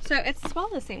 So it's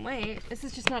spelled the same way. This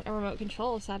is just not a remote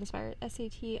control Satisfyer.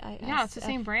 SATIS. Yeah, it's the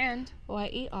same brand.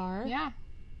 YER. Yeah.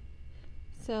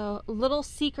 So, little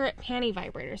secret panty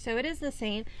vibrator. So it is the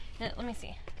same. Let me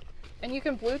see. And you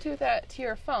can Bluetooth that to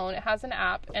your phone. It has an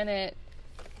app, and That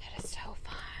is so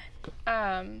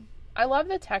fun. I love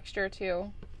the texture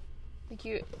too. Like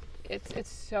it's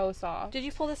so soft. Did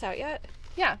you pull this out yet?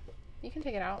 Yeah, you can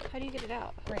take it out. How do you get it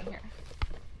out? Right here.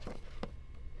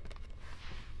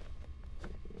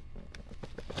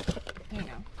 There you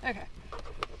go. Okay.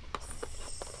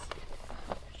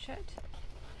 Oh, shit.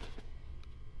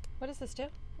 What does this do?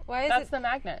 Why is That's the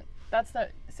magnet.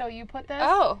 So you put this.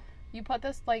 Oh. You put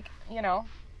this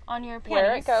On your panties.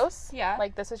 where it goes. Yeah.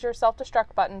 Like this is your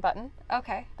self-destruct button.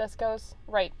 Okay. This goes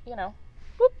right,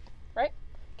 whoop, right?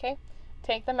 Okay.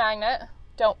 Take the magnet.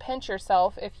 Don't pinch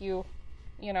yourself if you.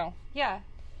 Yeah.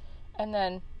 And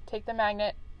then take the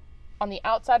magnet on the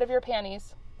outside of your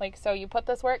panties. Like, so you put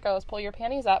this where it goes, pull your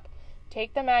panties up,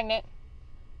 take the magnet,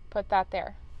 put that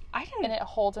there. And it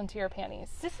holds into your panties.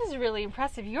 This is really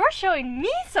impressive. You're showing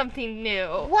me something new.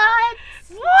 What?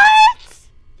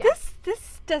 Yeah.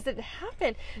 This doesn't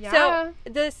happen. Yeah. So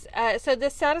this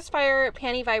Satisfyer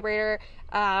panty vibrator,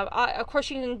 of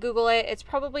course you can Google it. It's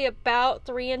probably about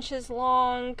 3 inches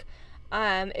long.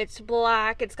 It's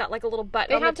black. It's got like a little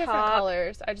button on the top. They have different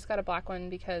colors. I just got a black one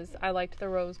because I liked the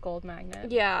rose gold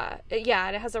magnet. Yeah.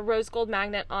 And it has a rose gold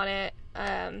magnet on it.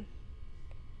 Kind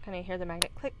of hear the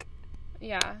magnet click.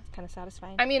 Yeah. It's kind of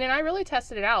satisfying. I mean, and I really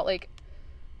tested it out. Like,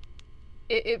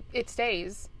 it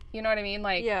stays. You know what I mean?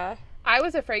 Like, yeah. I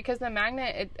was afraid because the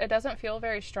magnet, it doesn't feel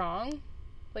very strong.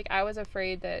 Like, I was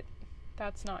afraid that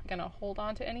that's not going to hold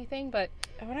on to anything, but...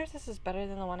 I wonder if this is better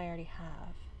than the one I already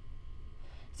have.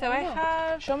 So I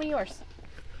have... Show me yours.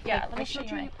 Yeah, let me show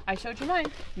you mine. I showed you mine.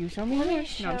 You show me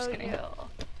yours. No, I'm just kidding. You.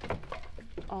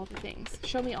 All the things.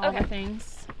 Show me all the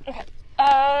things. Okay.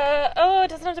 It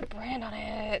doesn't have the brand on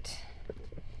it.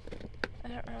 I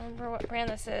don't remember what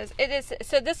brand this is. It is,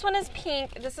 so this one is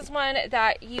pink. This is one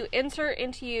that you insert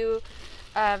into you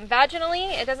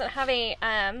vaginally. It doesn't have a,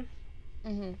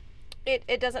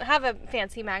 it doesn't have a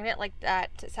fancy magnet like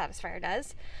that Satisfyer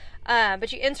does.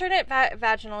 But you insert it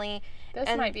vaginally.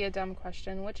 This might be a dumb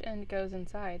question. Which end goes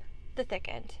inside? The thick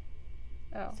end.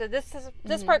 Oh. So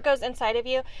this part goes inside of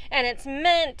you, and it's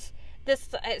meant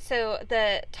so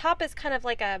the top is kind of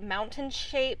like a mountain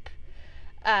shape.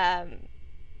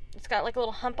 It's got like a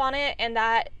little hump on it, and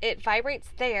that it vibrates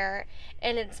there,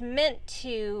 and it's meant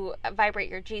to vibrate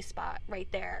your G-spot right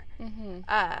there.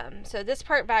 So this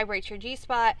part vibrates your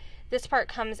G-spot. This part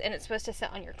comes and it's supposed to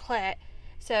sit on your clit.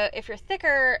 So if you're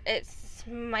thicker, it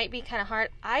might be kind of hard.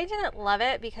 I didn't love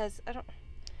it because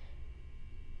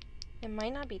it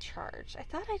might not be charged. I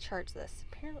thought I charged this.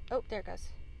 Apparently, oh, there it goes.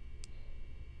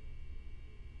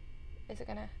 Is it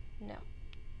gonna? No.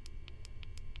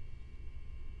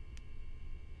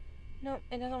 No,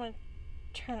 it doesn't want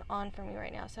to turn on for me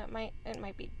right now, so it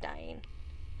might be dying.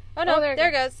 Oh no, there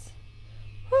it goes.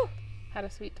 Whew. Had a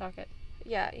sweet talk it.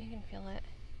 Yeah, you can feel it.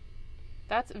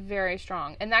 That's very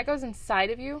strong. And that goes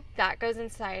inside of you? That goes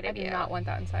inside of you. I do not want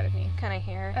that inside of me. Kind of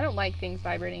here. I don't like things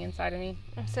vibrating inside of me.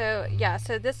 So, yeah,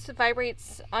 so this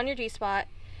vibrates on your G-spot,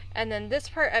 and then this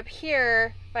part up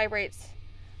here vibrates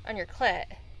on your clit,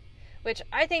 which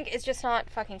I think is just not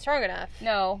fucking strong enough.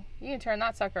 No, you can turn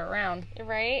that sucker around.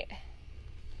 Right?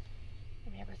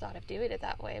 I never thought of doing it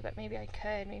that way, but maybe I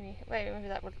could. Maybe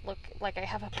that would look like I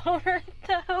have a boner,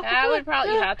 though. That would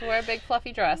probably, you'd have to wear a big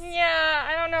fluffy dress. Yeah,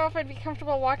 I don't know if I'd be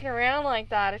comfortable walking around like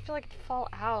that. I feel like it'd fall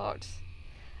out.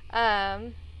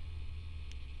 I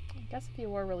guess if you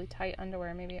wore really tight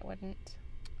underwear, maybe it wouldn't.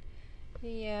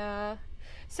 Yeah.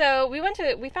 So we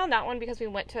found that one because we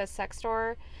went to a sex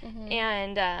store,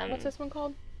 and what's this one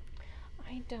called?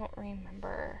 I don't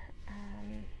remember.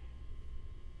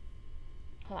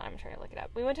 Hold on, I'm trying to look it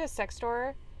up. We went to a sex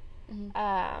store, and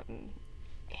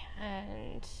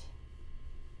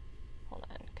hold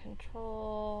on,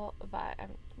 I'm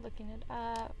looking it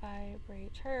up,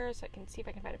 vibrator, so I can see if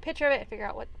I can find a picture of it and figure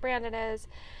out what brand it is.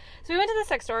 So we went to the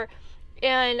sex store,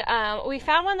 and we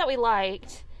found one that we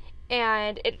liked.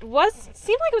 And it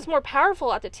seemed like it was more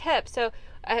powerful at the tip. So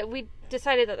we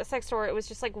decided at the sex store it was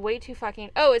just like way too fucking.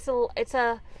 Oh, it's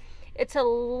a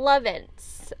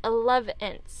 11th.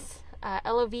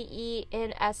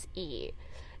 Lovense.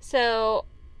 So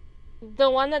the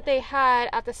one that they had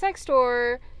at the sex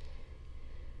store,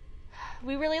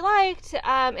 we really liked,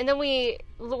 and then we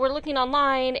were looking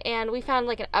online and we found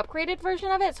like an upgraded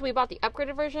version of it, so we bought the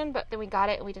upgraded version, but then we got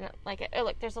it and we didn't like it. Oh,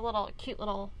 look, there's a little cute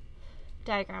little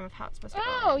diagram of how it's supposed to go.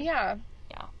 Oh, yeah.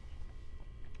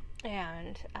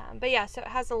 And but yeah, so it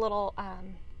has a little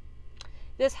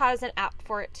this has an app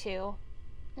for it too.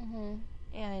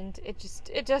 And it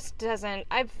just doesn't.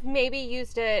 I've maybe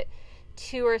used it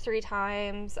 2 or 3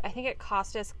 times. I think it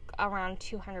cost us around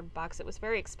 $200. It was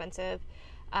very expensive.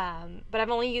 But I've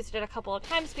only used it a couple of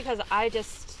times because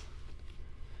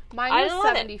mine was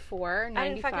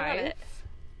 $74.95.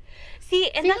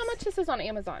 See how much this is on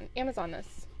Amazon. Amazon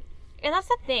this. And that's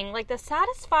the thing. Like, the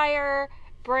Satisfyer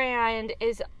brand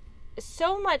is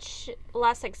so much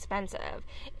less expensive.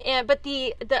 But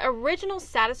the original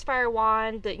Satisfyer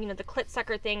wand, the clit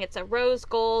sucker thing, it's a rose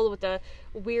gold with a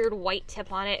weird white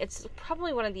tip on it. It's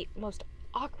probably one of the most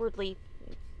awkwardly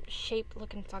shaped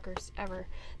looking fuckers ever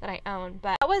that I own,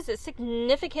 but that was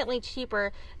significantly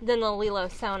cheaper than the Lilo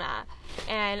Sona,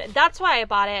 and that's why I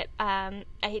bought it.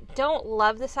 I don't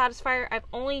love the Satisfyer. I've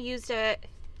only used it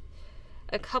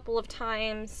a couple of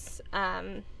times.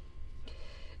 I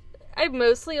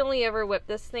mostly only ever whip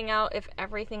this thing out if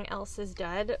everything else is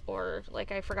dead or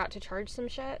like I forgot to charge some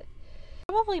shit.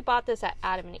 I probably bought this at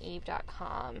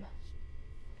adamandeve.com.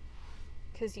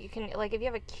 Because you can, like, if you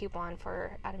have a coupon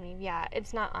for Adam and Eve, yeah,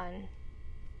 it's not on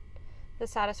the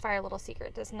Satisfyer Little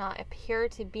Secret. Does not appear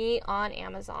to be on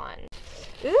Amazon.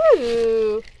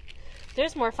 Ooh,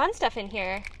 there's more fun stuff in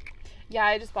here. Yeah,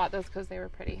 I just bought those because they were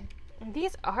pretty.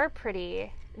 These are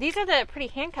pretty. These are the pretty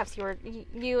handcuffs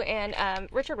you and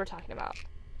Richard were talking about.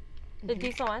 Are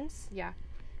these the ones? Yeah,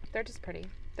 they're just pretty.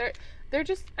 They're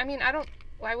just. I mean,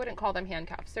 I wouldn't call them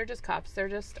handcuffs. They're just cuffs. They're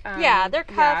just. Yeah, they're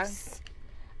cuffs. Yeah.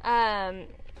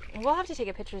 We'll have to take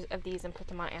a picture of these and put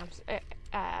them on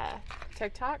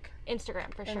TikTok?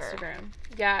 Instagram, for sure. Instagram.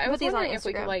 Yeah, I was wondering if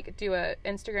we could, like, do a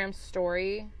Instagram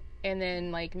story and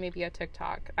then, like, maybe a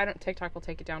TikTok. TikTok will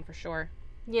take it down for sure.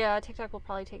 Yeah, TikTok will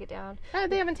probably take it down.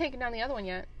 They haven't taken down the other one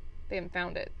yet. They haven't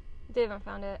found it. They haven't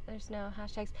found it. There's no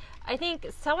hashtags. I think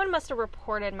someone must have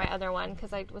reported my other one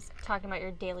because I was talking about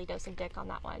your daily dose of dick on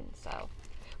that one, so.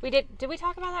 Did we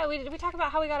talk about that? Did we talk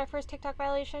about how we got our first TikTok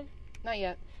violation? Not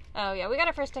yet. Oh, yeah, we got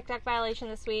our first TikTok violation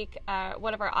this week.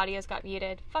 One of our audios got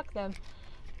muted. Fuck them.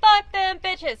 Fuck them,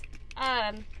 bitches!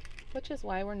 Which is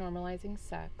why we're normalizing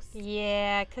sex.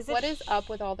 Yeah, because what is up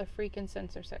with all the freaking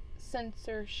censorship?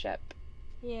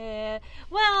 Yeah.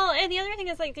 Well, and the other thing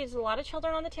is, like, there's a lot of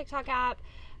children on the TikTok app.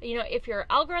 You know, if your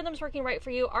algorithm's working right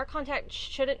for you, our content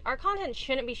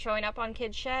shouldn't be showing up on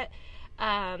kids shit.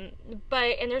 And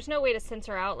there's no way to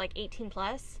censor out like 18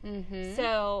 plus. Mm-hmm.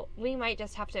 So we might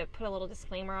just have to put a little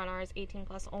disclaimer on ours, 18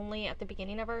 plus only, at the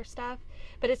beginning of our stuff.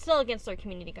 But it's still against their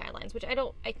community guidelines, which I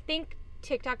think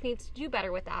TikTok needs to do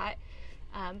better with that.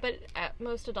 But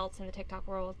most adults in the TikTok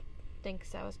world think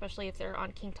so, especially if they're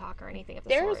on King Talk or anything of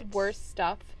the sort. There's worse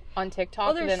stuff on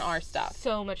TikTok than our stuff.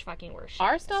 So much fucking worse shit.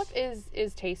 Our stuff is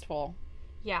tasteful.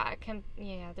 Yeah,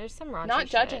 there's some raunchy Not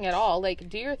judging at all. Like,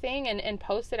 do your thing and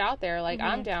post it out there. Like,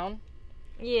 I'm down.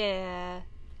 Yeah.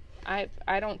 I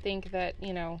don't think that,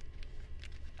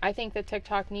 I think that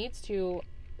TikTok needs to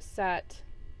set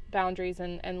boundaries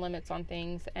and limits on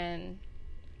things. And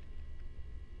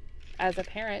as a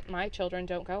parent, my children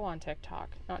don't go on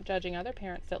TikTok. Not judging other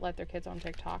parents that let their kids on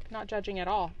TikTok. Not judging at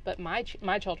all. But my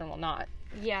children will not.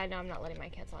 Yeah, no, I'm not letting my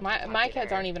kids on TikTok My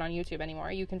kids aren't even on YouTube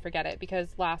anymore. You can forget it.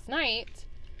 Because last night,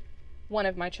 one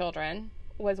of my children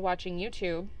was watching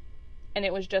YouTube, and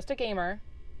it was just a gamer,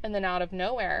 and then out of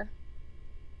nowhere,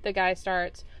 the guy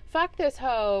starts, fuck this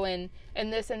hoe, and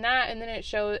this and that, and then it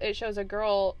shows a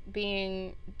girl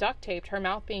being duct taped, her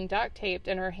mouth being duct taped,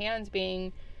 and her hands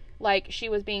being like she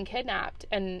was being kidnapped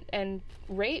and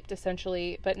raped,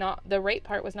 essentially, but not, the rape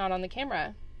part was not on the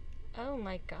camera. Oh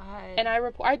my god. And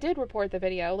I did report the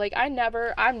video. Like, I'm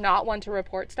not one to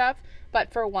report stuff,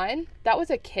 but for one, that was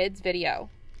a kid's video.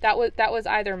 That was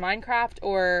either Minecraft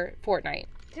or Fortnite.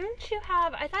 Didn't you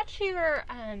have, I thought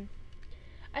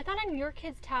on your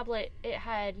kid's tablet it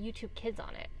had YouTube Kids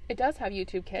on it. It does have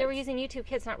YouTube Kids. They were using YouTube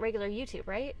Kids, not regular YouTube,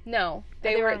 right? No,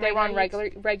 they were on regular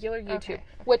YouTube, okay.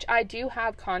 Which I do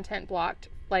have content blocked.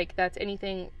 Like, that's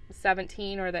anything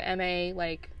 17 or the MA,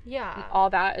 like, yeah,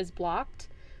 all that is blocked.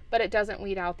 But it doesn't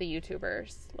weed out the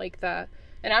YouTubers.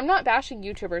 And I'm not bashing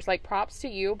YouTubers, like, props to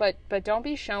you, but don't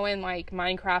be showing, like,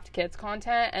 Minecraft kids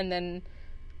content and then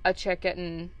a chick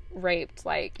getting raped.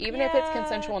 Like, even if it's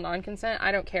consensual non-consent,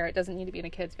 I don't care. It doesn't need to be in a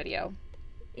kid's video.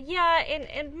 Yeah,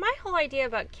 and my whole idea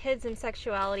about kids and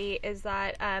sexuality is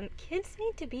that kids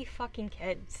need to be fucking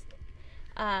kids.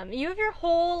 You have your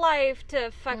whole life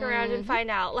to fuck around and find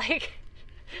out. Like,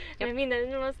 Yep. I mean that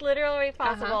in the most literal way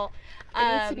possible.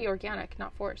 It needs to be organic,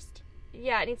 not forced.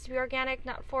 Yeah, it needs to be organic,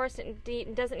 not forced.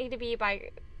 It doesn't need to be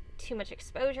by too much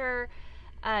exposure.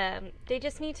 They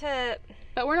just need to...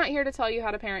 But we're not here to tell you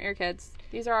how to parent your kids.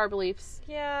 These are our beliefs.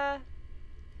 Yeah.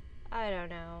 I don't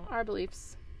know. Our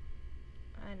beliefs.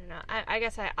 I don't know. I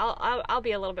guess I'll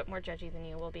be a little bit more judgy than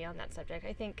you will be on that subject.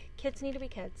 I think kids need to be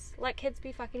kids. Let kids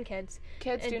be fucking kids.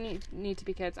 Kids do need to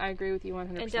be kids. I agree with you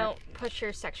 100%. And don't push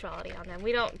your sexuality on them.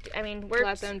 We don't... I mean, we're...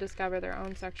 Let them discover their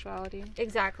own sexuality.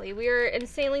 Exactly. We're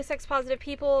insanely sex-positive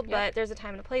people, but Yep. there's a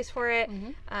time and a place for it.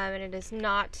 And it is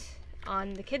not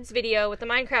on the kids' video with the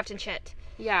Minecraft and shit.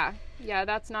 Yeah. Yeah,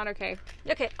 that's not okay.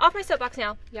 Okay, off my soapbox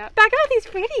now. Yep. Back out these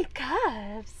pretty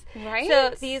cuffs. Right?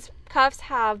 So these cuffs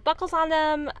have buckles on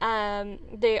them.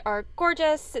 They are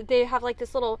gorgeous. They have like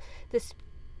this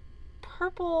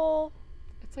purple.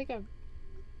 It's like a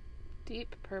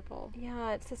deep purple.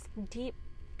 Yeah, it's this deep,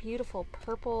 beautiful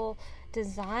purple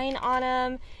design on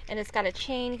them, and it's got a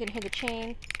chain. You can hear the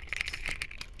chain.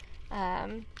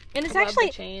 And it's I love actually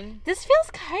the chain. this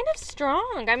feels kind of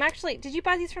strong. I'm actually. Did you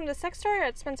buy these from the sex store or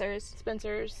at Spencer's?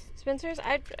 Spencer's.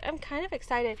 I'm kind of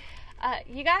excited.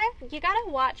 You gotta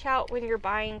watch out when you're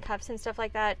buying cuffs and stuff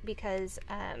like that because,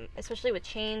 especially with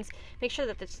chains, make sure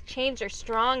that the chains are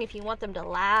strong if you want them to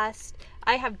last.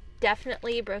 I have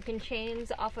definitely broken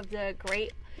chains off of the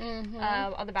grate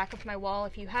on the back of my wall.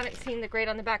 If you haven't seen the grate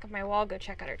on the back of my wall, go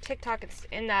check out our TikTok. It's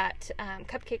in that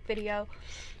cupcake video.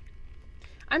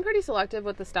 I'm pretty selective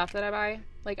with the stuff that I buy.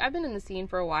 Like, I've been in the scene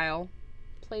for a while,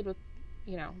 played with,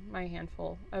 my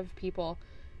handful of people,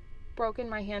 broken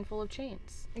my handful of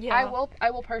chains. Yeah. I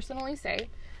will personally say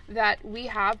that we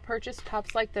have purchased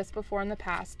cuffs like this before in the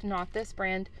past, not this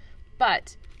brand,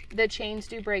 but the chains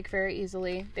do break very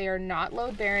easily. They are not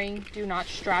load bearing. Do not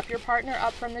strap your partner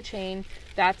up from the chain.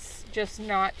 That's just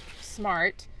not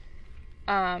smart.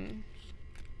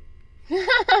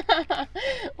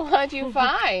 What'd you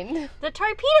find? The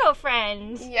torpedo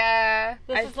friend. Yeah.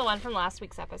 This is the one from last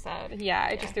week's episode. Yeah,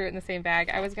 I just threw it in the same bag.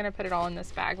 I was gonna put it all in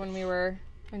this bag when we were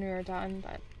done,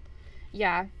 but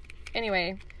yeah.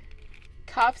 Anyway,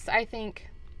 cuffs. I think.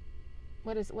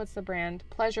 What's the brand?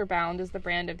 Pleasure Bound is the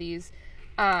brand of these.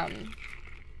 They're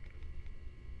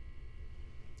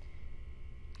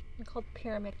called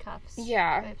pyramid cuffs.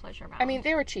 Yeah. By Pleasure Bound. I mean,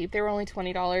 they were cheap. They were only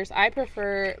 $20. I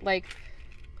prefer like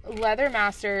Leather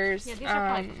Masters. Yeah, these are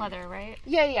like leather, right?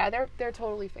 Yeah. They're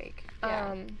totally fake.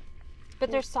 Yeah.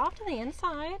 But they're soft on the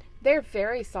inside. They're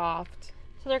very soft.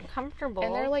 So they're comfortable.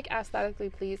 And they're like aesthetically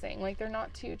pleasing. Like they're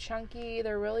not too chunky.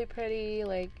 They're really pretty.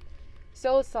 Like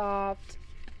so soft.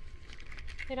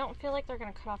 They don't feel like they're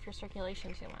going to cut off your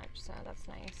circulation too much, so that's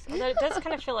nice. Although it does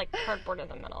kind of feel like cardboard in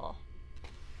the middle.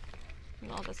 The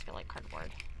middle does feel like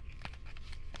cardboard.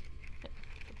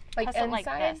 Like Press it inside? like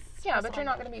this. Yeah, Press but it you're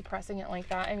like not going to be pressing it like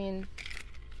that. I mean,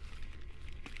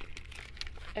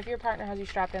 if your partner has you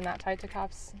strapped in that tight to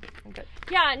cuffs, good.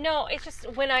 Yeah, no, it's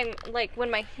just when I'm like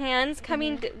when my hand's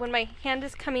coming when my hand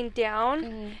is coming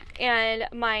down and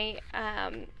my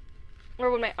or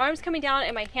when my arm's coming down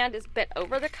and my hand is bent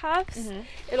over the cuffs,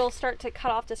 it'll start to cut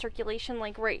off the circulation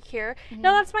like right here.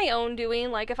 Now that's my own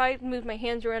doing. Like if I move my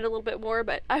hands around a little bit more,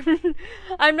 but I'm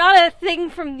not a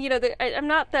thing from I'm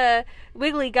not the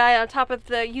wiggly guy on top of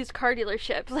the used car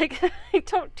dealership. Like I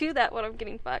don't do that when I'm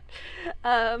getting fucked.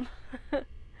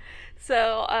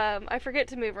 So I forget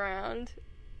to move around.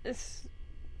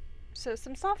 So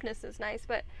some softness is nice,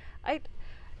 but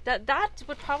that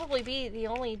would probably be the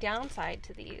only downside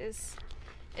to these,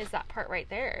 is that part right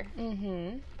there.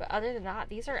 But other than that,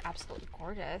 these are absolutely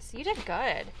gorgeous. You did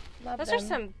good. Those are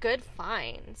some good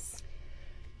finds.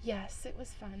 Yes, it was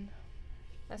fun.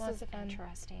 This is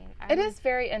interesting. It is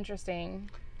very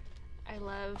interesting. I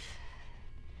love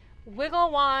Wiggle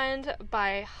Wand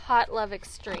by Hot Love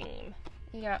Extreme.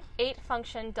 Yeah.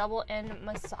 8-function double end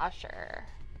massager.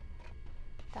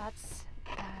 That's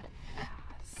badass.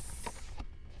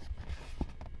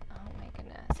 Oh my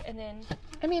goodness. And then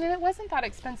I mean, and it wasn't that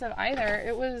expensive either.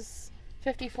 It was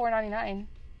 $54.99.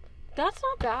 that's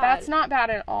not bad. That's not bad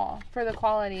at all for the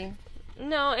quality.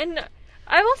 No, and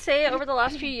I will say over the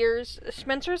last few years,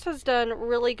 Spencer's has done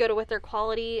really good with their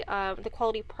quality, the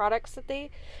quality products that they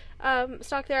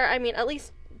stock there. I mean, at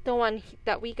least the one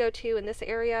that we go to in this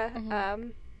area.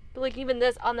 But like even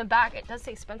this on the back, it does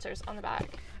say Spencer's on the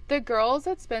back. The girls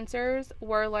at Spencer's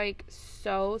were like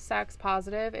so sex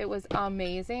positive. It was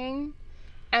amazing.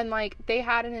 And like they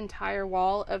had an entire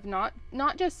wall of not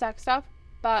just sex stuff,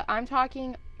 but I'm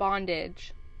talking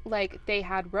bondage. Like, they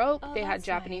had rope, Oh, they had that's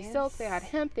Japanese nice. silk, they had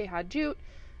hemp, they had jute,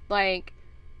 like,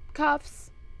 cuffs,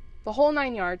 the whole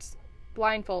 9 yards,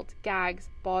 blindfold, gags,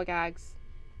 ball gags,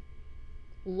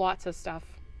 lots of stuff.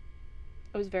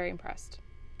 I was very impressed.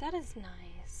 That is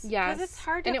nice. Yes. Because it's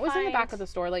hard to and it was in the back find- of the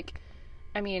store. Like,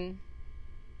 I mean,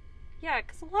 Yeah,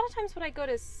 because a lot of times when I go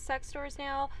to sex stores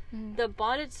now, the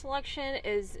bondage selection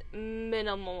is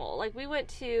minimal. Like, we went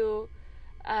to...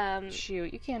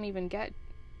 shoot, you can't even get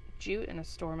jute in a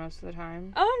store most of the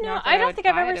time. Oh, no, Not that I don't would think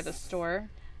I've buy ever it at a store.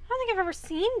 I don't think I've ever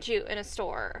seen jute in a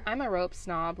store. I'm a rope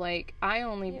snob. Like, I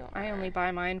only You are.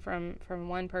 buy mine from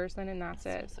one person, and that's It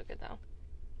it. smells so good, though.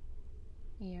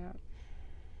 Yeah.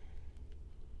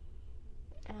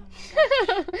 Oh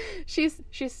my gosh.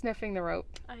 she's sniffing the rope.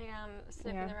 I am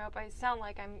sniffing Yeah. the rope. I sound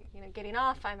like I'm, getting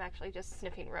off. I'm actually just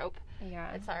sniffing rope.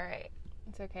 Yeah, It's all right.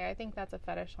 it's okay. I think that's a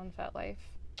fetish on FetLife.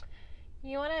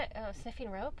 You want to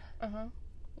sniffing rope?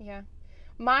 Yeah.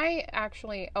 My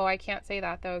actually, I can't say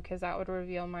that though, because that would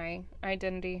reveal my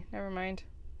identity. Never mind.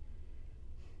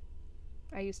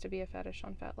 I used to be a fetish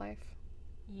on FetLife.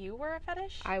 You were a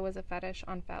fetish? I was a fetish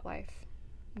on FetLife.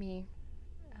 Me.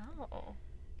 Oh,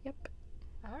 Yep.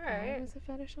 all I right. was a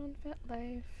fetish on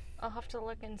FetLife. I'll have to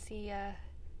look and see. I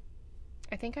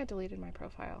think I deleted my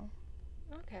profile.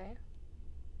 Okay.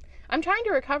 I'm trying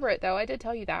to recover it though. I did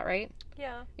tell you that, right?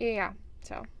 Yeah. Yeah.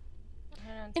 So, I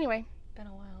don't know, it's anyway, been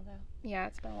a while though. yeah,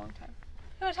 it's been a long time.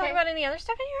 You want to talk Okay. about any other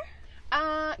stuff in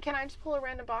here? Can I just pull a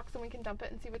random box and we can dump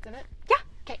it and see what's in it? Yeah.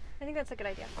 Okay. I think that's a good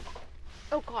idea.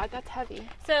 Oh god, that's heavy.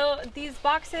 So these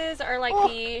boxes are like Oh.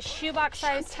 the shoebox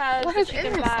size tubs That that is you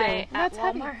can buy interesting. at That's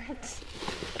heavy. Walmart.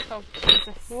 Oh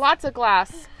Jesus! Lots of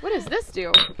glass. What does this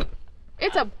do?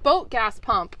 It's a boat gas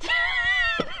pump.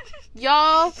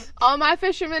 Y'all, all my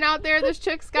fishermen out there, this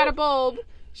chick's got a bulb.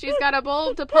 She's got a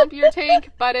bulb to pump your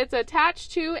tank, but it's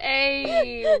attached to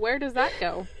a... Where does that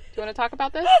go? Do you want to talk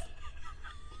about this?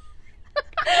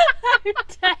 I'm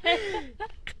dead.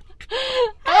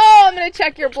 Oh, I'm going to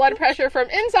check your blood pressure from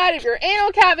inside of your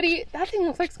anal cavity. That thing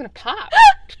looks like it's going to pop.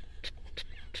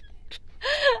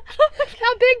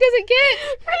 How big does it get?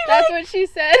 That's what she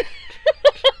said.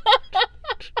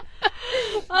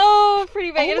 Oh,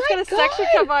 pretty big. Oh And it's my got a suction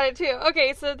God. cup on it too.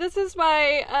 Okay, so this is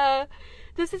my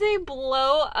this is a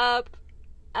blow up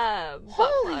butt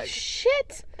Holy plug.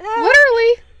 shit. Ah.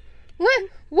 Literally.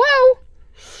 Whoa.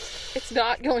 It's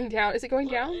not going down. Is it going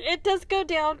down? It does go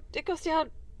down. It goes down.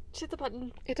 Hit the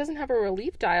button. It doesn't have a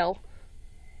relief dial.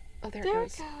 Oh, there it There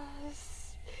goes. it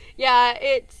goes. Yeah,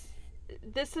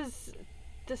 this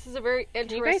is a very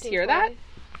interesting. you guys hear that?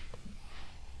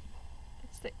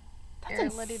 It's the That's air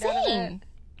letting out of it. insane.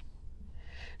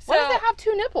 Why does So- it have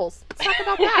 2 nipples? Let's talk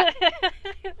about that.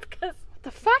 It's 'cause What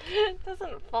the fuck? it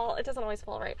doesn't fall. It doesn't always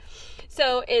fall right.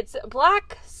 So it's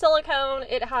black silicone.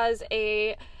 It has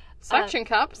a Suction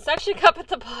cup. suction cup at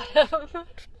the bottom.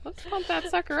 Let's pump that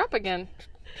sucker up again.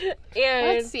 And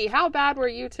Let's see. How bad were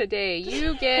you today?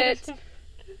 You get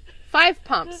 5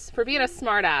 pumps for being a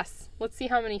smartass. Let's see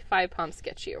how many 5 pumps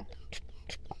get you.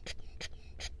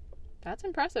 That's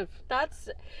impressive. that's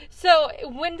so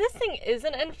when this thing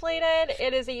isn't inflated,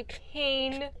 it is a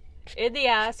pain in the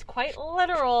ass, quite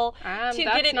literal, to that's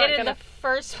get it not in gonna- the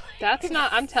first place. That's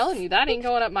not, I'm telling you, that ain't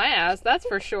going up my ass. That's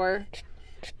for sure.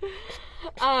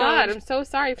 God, I'm so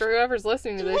sorry for whoever's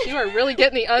listening to this. You are really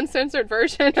getting the uncensored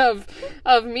version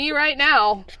of me right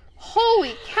now.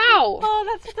 Holy cow. Oh,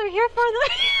 that's what they're here for.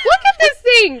 Look at this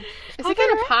thing. Is I'll it going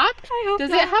be to right- pop? I hope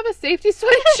Does not. it have a safety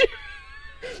switch?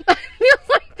 I feel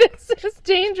like this is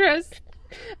dangerous.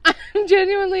 I'm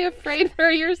genuinely afraid for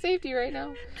your safety right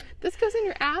now. This goes in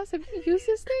your ass? Have you used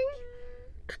this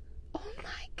thing? Oh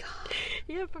my god.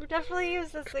 Yep, I've definitely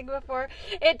used this thing before.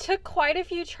 It took quite a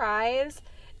few tries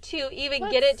to even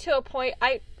get it Let's to a point.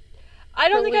 I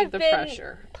don't think relieve I've the been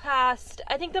pressure. past.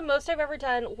 I think the most I've ever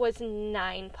done was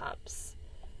 9 pumps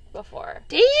before.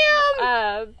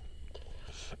 Damn!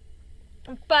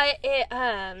 But it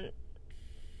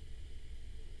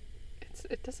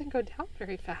It doesn't go down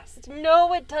very fast.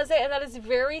 no, it doesn't, and that is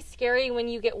very scary when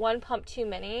you get 1 pump too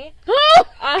many. Oh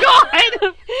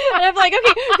god! And I'm like, okay,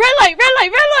 red light, red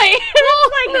light, red light. And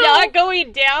it's like no. not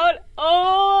going down.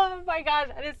 Oh my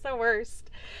god, that is the worst.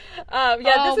 Yeah,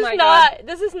 Oh my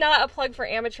this is not a plug for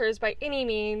amateurs by any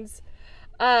means.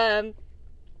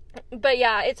 But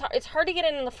yeah, it's hard to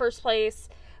get in the first place.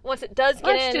 Once it does get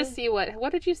Let's in, just see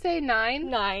what did you say, 9?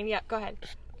 9. Yeah, go ahead.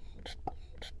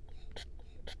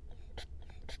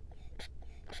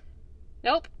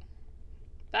 Nope.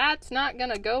 That's not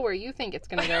gonna go where you think it's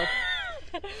gonna go.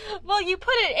 Well, you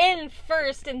put it in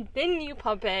first and then you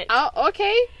pump it. Oh,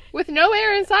 okay. With no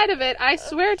air inside of it, I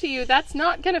swear to you, that's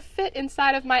not gonna fit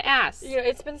inside of my ass. You know,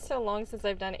 it's been so long since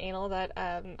I've done anal that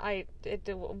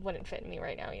it wouldn't fit me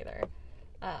right now either.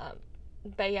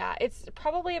 But yeah, it's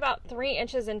probably about 3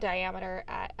 inches in diameter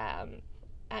at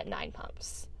 9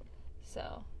 pumps.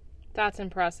 So That's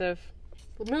impressive.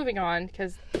 Moving on,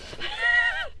 because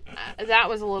that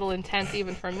was a little intense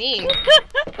even for me.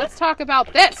 Let's talk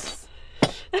about this.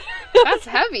 That's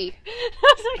heavy.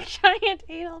 Those are giant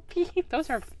anal peeps. Those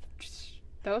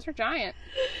are giant.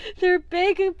 They're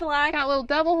big black. Got little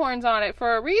devil horns on it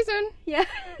for a reason. Yeah,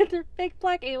 they're big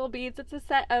black anal beads. It's a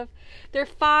set of. They're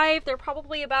 5. They're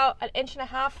probably about 1.5 inches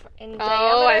in diameter.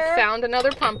 Oh, I found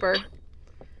another pumper.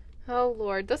 Oh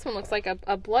Lord, this one looks like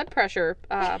a blood pressure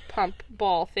pump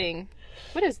ball thing.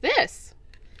 What is this?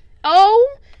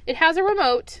 Oh, it has a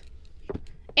remote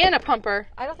and a pumper.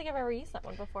 I don't think I've ever used that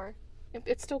one before.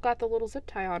 It's still got the little zip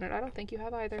tie on it. I don't think you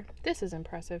have either. This is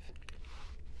impressive.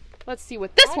 Let's see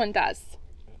what this one does.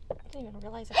 I didn't even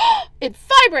realize it. It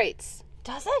vibrates.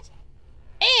 Does it?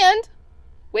 And,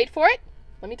 wait for it.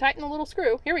 Let me tighten the little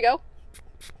screw. Here we go.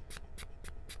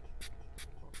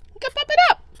 You can pump it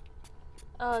up.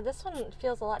 This one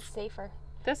feels a lot safer.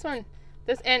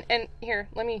 And here,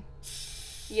 let me,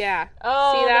 yeah.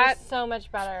 Oh, see that? That's so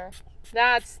much better.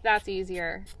 That's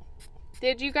easier.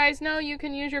 Did you guys know you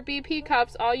can use your BP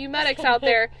cups? All you medics out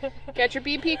there, get your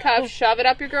BP cups, shove it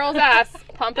up your girl's ass,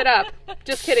 pump it up.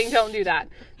 Just kidding, don't do that.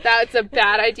 That's a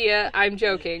bad idea. I'm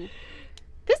joking.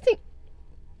 This thing,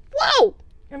 whoa!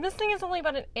 And this thing is only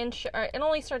about 1 inch, or it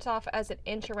only starts off as 1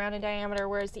 inch around in diameter,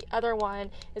 whereas the other one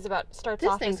is starts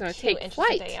off as 2 inches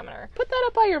in diameter. Put that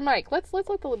up by your mic. Let's let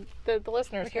the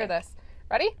listeners hear this.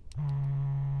 Ready?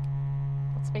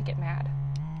 Let's make it mad.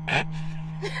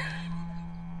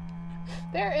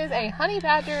 There is a honey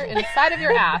badger inside of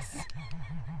your ass.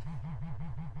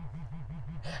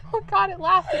 Oh God, it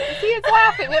laughed. See, it's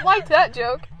laughing. It liked that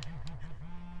joke.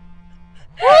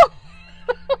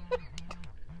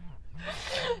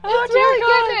 It's really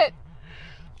getting it.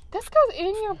 This goes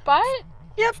in your butt?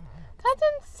 Yep. That's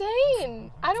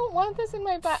insane. I don't want this in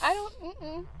my butt.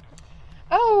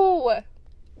 Oh,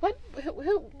 what?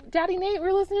 Who? Daddy Nate?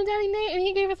 We're listening to Daddy Nate, and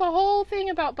he gave us a whole thing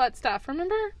about butt stuff.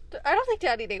 Remember? I don't think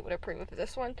Daddy Nate would approve of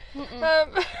this one.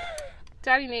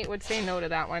 Daddy Nate would say no to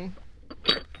that one.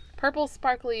 Purple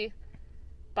sparkly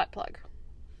butt plug.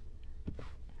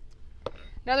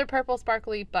 Another purple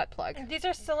sparkly butt plug. These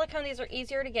are silicone. These are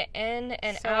easier to get in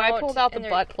and So out. I pulled out the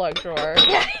butt plug drawer.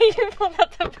 Yeah, you pulled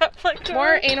out the butt plug drawer.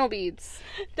 More anal beads.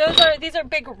 These are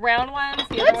big round ones.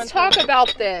 Let's talk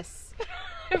about this.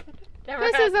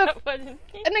 This is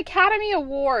an Academy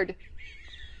Award.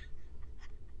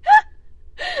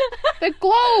 The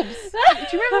Globes.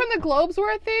 Do you remember when the Globes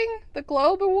were a thing? The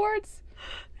Globe Awards?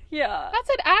 Yeah. That's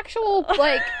an actual,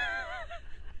 like...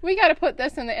 We gotta put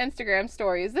this in the Instagram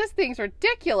stories. This thing's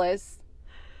ridiculous.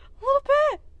 A little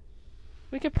bit.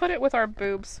 We could put it with our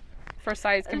boobs for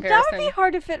size comparison. That would be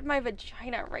hard to fit in my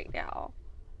vagina right now.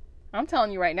 I'm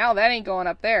telling you right now, that ain't going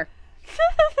up there.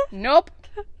 Nope.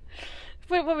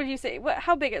 Wait, what would you say?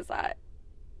 How big is that?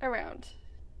 Around.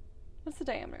 What's the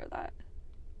diameter of that?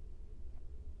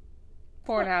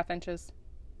 4.5 inches.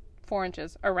 4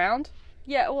 inches. Around?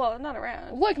 Yeah, well, not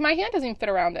around. Look, my hand doesn't even fit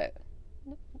around it.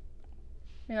 I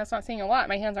mean, that's not saying a lot.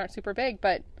 My hands aren't super big,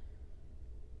 but...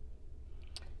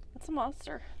 That's a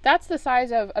monster. That's the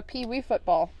size of a pee-wee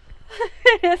football.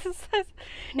 It's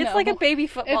like a baby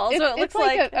football, so it looks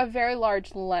like... a very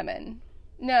large lemon.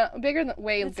 No, bigger than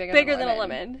a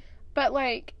lemon. But,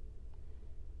 like...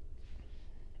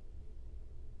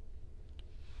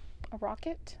 A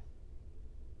rocket?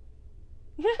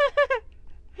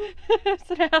 It's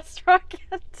an ass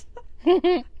rocket.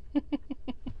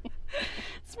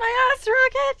 It's my ass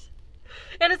rocket.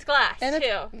 And it's glass,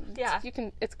 too. Yeah.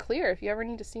 It's clear. If you ever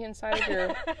need to see inside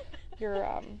of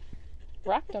your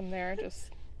rectum there,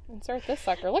 just insert this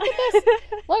sucker. Look at this.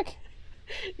 Look.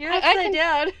 You're upside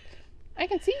down. I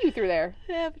can see you through there.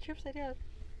 Yeah, but you're upside down.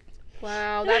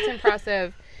 Wow, that's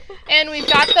impressive. And we've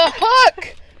got the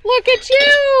hook. Look at you.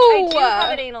 I do have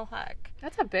an anal hook.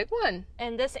 That's a big one.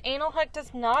 And this anal hook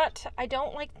does not, I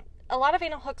don't like, a lot of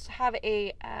anal hooks have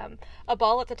a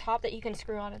ball at the top that you can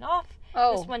screw on and off.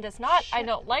 Oh. This one does not. Shit. I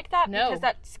don't like that because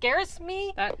that scares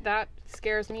me. That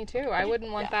scares me too. I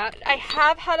wouldn't want that. I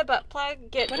have had a butt plug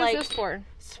get What is this for?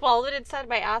 Swallowed inside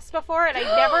my ass before, and I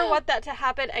never want that to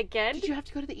happen again. Did you have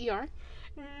to go to the ER?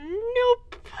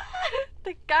 Nope.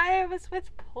 The guy I was with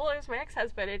was my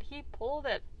ex-husband, and he pulled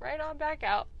it right on back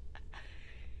out.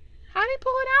 How did he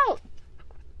pull it out?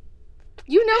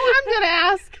 You know I'm gonna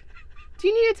ask. Do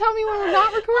you need to tell me when we're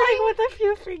not recording? Like with a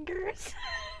few fingers.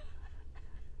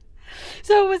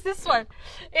 So it was this one.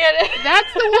 And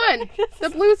That's the one. The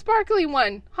blue sparkly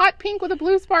one. Hot pink with a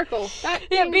blue sparkle. That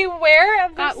yeah, thing beware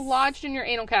of got this. lodged in your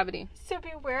anal cavity. So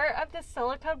beware of the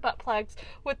silicone butt plugs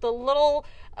with the little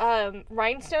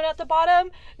rhinestone at the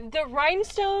bottom. The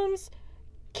rhinestones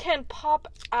can pop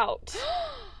out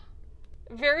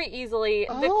very easily.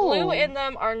 The glue in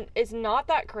them is not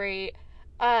that great.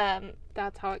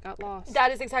 That's how it got lost.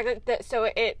 That is exactly so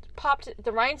it popped.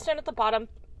 The rhinestone at the bottom,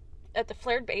 at the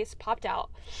flared base, popped out,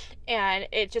 and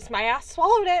it just, my ass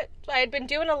swallowed it. I had been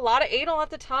doing a lot of anal at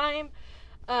the time.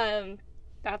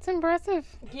 That's impressive.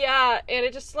 Yeah, and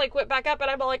it just like went back up,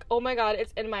 and I'm all like, oh my god,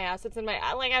 it's in my ass, it's in my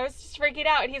ass. Like, I was just freaking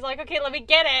out, and he's like, okay, let me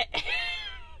get it.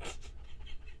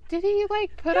 Did he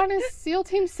like put on his SEAL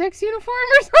Team 6 uniform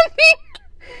or something?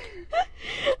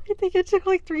 I think it took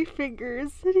like 3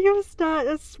 fingers, and he was not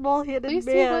a small-handed At least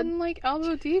he wasn't like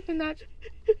elbow deep in that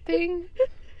thing.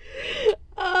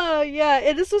 Oh, yeah,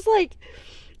 and this was like,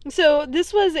 so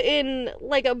this was in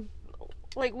like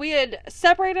we had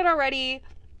separated already.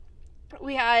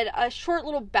 We had a short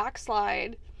little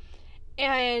backslide,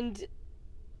 and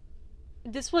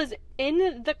this was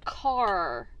in the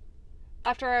car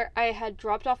after I had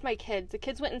dropped off my kids. The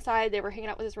kids went inside. They were hanging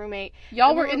out with his roommate.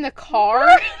 Y'all were in the car?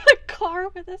 In the car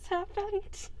when this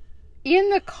happened. In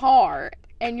the car,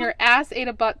 and your ass ate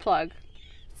a butt plug.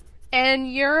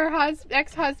 And your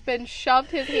ex-husband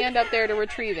shoved his hand up there to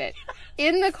retrieve it.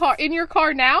 In the car. In your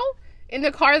car now? In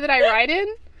the car that I ride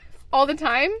in? All the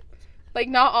time? Like,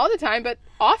 not all the time, but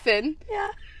often.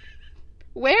 Yeah.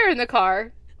 Where in the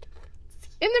car?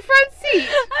 In the front seat.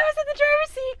 I was in the driver's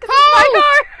seat because it's my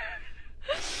car.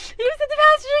 He was in the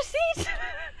passenger seat.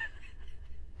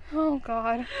 Oh,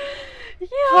 God. Yep.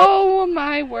 Oh,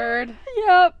 my word.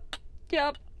 Yep.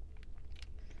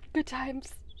 Good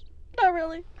times. Not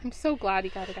really. I'm so glad he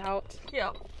got it out.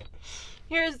 Yep.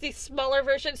 Here's the smaller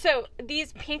version. So,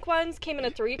 these pink ones came in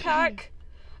a 3-pack.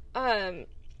 Wait,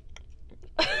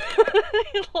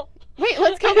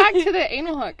 let's go back to the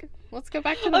anal hook. Let's go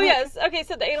back to the hook. Yes. Okay,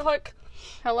 so the anal hook.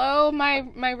 Hello,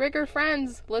 my rigger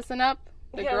friends. Listen up.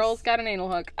 The Yes. girl's got an anal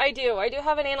hook. I do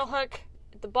have an anal hook.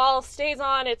 The ball stays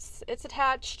on. It's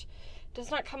attached.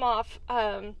 Does not come off.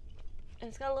 And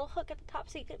it's got a little hook at the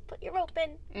top so you can put your rope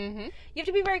in. Mm-hmm. You have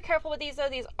to be very careful with these, though.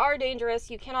 These are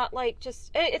dangerous. You cannot, like,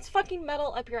 it's fucking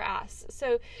metal up your ass.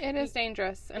 So It is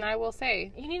dangerous, and I will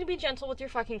say, you need to be gentle with your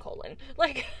fucking colon.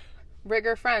 Like,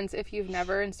 rigger friends, if you've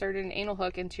never inserted an anal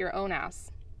hook into your own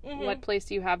ass, mhm. what place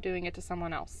do you have doing it to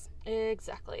someone else?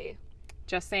 Exactly.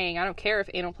 Just saying, I don't care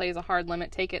if anal play is a hard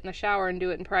limit, take it in the shower and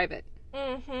do it in private.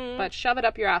 Mm-hmm. But shove it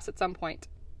up your ass at some point.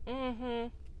 Mm-hmm.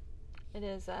 It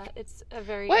is, it's a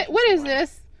very... What is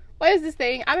this? What is this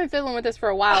thing? I've been fiddling with this for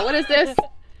a while. What is this?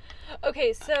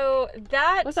 Okay, so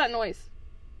that... What's that noise?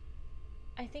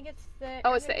 I think it's the...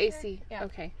 Oh, it's the air conditioner. AC. Yeah.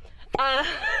 Okay.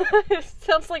 It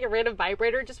sounds like a random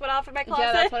vibrator just went off in my closet.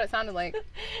 Yeah, that's what it sounded like.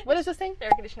 What is this thing? The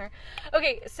air conditioner.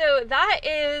 Okay, so that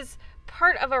is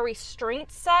part of a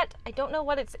restraint set. I don't know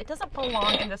what it doesn't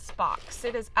belong in this box.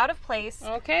 It is out of place,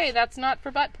 Okay, that's not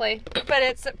for butt play. but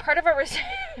it's part of a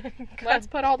Let's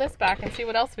put all this back and see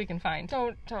what else we can find.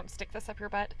 Don't stick this up your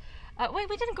butt. Wait,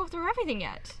 we didn't go through everything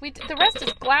yet. The rest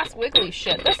is glass wiggly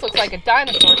shit. This looks like a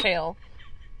dinosaur tail.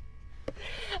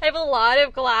 I have a lot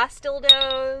of glass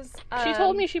dildos. She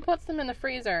told me she puts them in the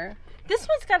freezer. This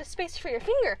one's got a space for your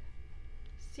finger,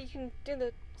 so you can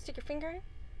stick your finger in.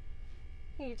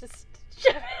 You just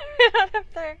shove it up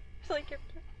there, like your.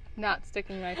 Not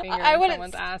sticking my finger I in wouldn't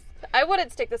someone's ass. I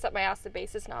wouldn't stick this up my ass. The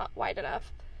base is not wide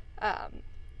enough.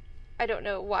 I don't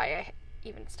know why I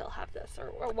even still have this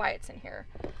or why it's in here.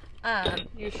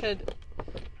 You should.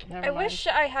 Never I mind. wish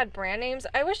I had brand names.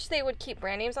 I wish they would keep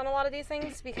brand names on a lot of these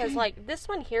things because, like, this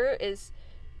one here is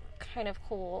kind of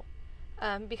cool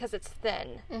because it's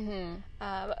thin. Mm-hmm.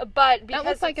 But because That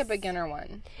looks like a beginner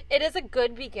one. It is a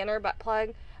good beginner butt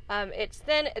plug. It's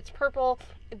thin, it's purple.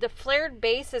 The flared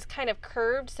base is kind of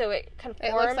curved, so it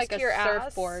conforms looks like to a your ass.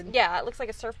 surfboard. Yeah, it looks like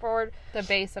a surfboard. The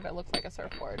base of it looks like a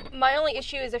surfboard. My only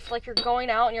issue is if, like, you're going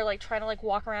out and you're, like, trying to, like,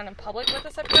 walk around in public with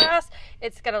this up your ass,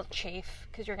 it's gonna chafe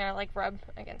because you're gonna, like, rub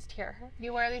against here.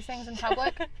 You wear these things in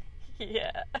public?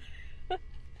 Yeah.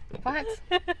 What?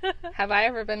 Have I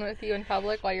ever been with you in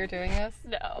public while you're doing this?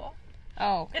 No.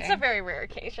 Oh, okay. It's a very rare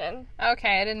occasion.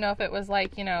 Okay, I didn't know if it was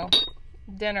like,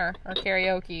 dinner or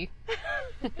karaoke.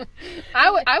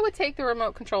 I would take the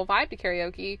remote control vibe to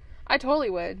karaoke. I totally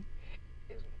would.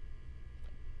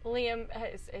 Liam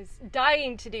is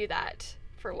dying to do that,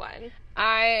 for one.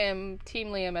 I am Team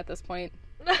Liam at this point.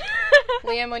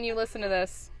 Liam, when you listen to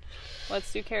this,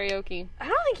 Let's do karaoke. I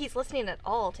don't think he's listening at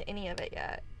all to any of it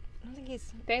yet. I don't think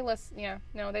he's... They listen, yeah.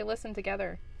 No, they listen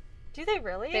together. Do they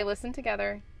really? They listen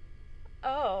together.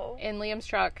 Oh. In Liam's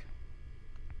truck.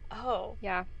 Oh.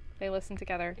 Yeah, they listen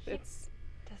together. It's...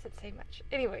 Doesn't say much.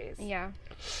 Anyways. Yeah.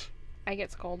 I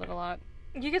get scolded a lot.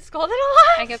 You get scolded a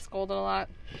lot? I get scolded a lot.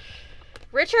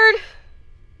 Richard,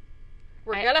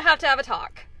 we're gonna have to have a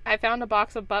talk. I found a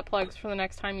box of butt plugs for the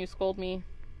next time you scold me.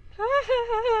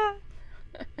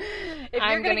 If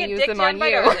I'm you're gonna get use dicked them down on by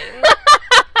you.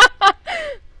 Darlene,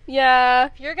 Yeah.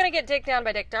 if you're gonna get dicked down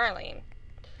by Dick Darlene,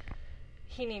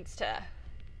 him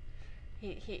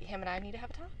and I need to have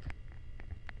a talk.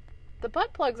 The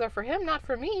butt plugs are for him, not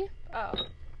for me. Oh.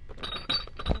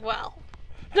 Well.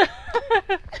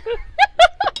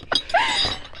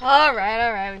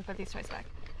 Alright, we can put these toys back.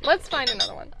 Let's find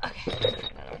another one. Okay, let's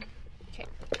find another one.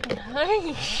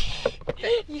 Okay.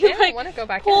 You They don't like want to go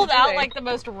back pulled in, do out they? like the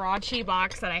most raunchy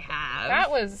box that I have. That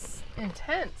was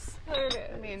intense. Okay.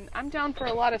 I mean, I'm down for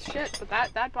a lot of shit,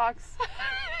 but that box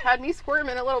had me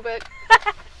squirming a little bit.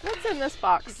 What's in this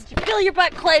box? Did you feel your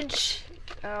butt clench?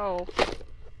 Oh.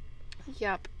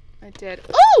 Yep, I did.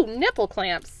 Oh, nipple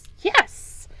clamps.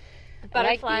 Yes.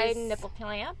 Butterfly I like these. nipple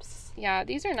clamps. Yeah,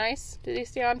 these are nice. Do they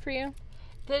stay on for you?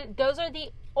 Those are the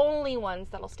only ones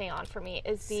that'll stay on for me.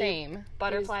 Is the Same.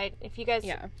 butterfly. If you guys,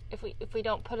 Yeah. if we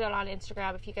don't put it on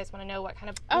Instagram, if you guys want to know what kind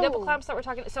of Oh. nipple clamps that we're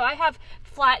talking, so I have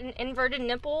flat and inverted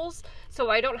nipples, so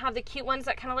I don't have the cute ones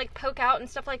that kind of like poke out and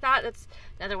stuff like that. That's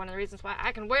another one of the reasons why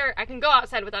I can go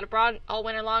outside without a bra all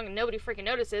winter long and nobody freaking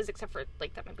notices, except for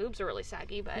like that my boobs are really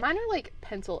saggy. But Mine are like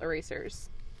pencil erasers.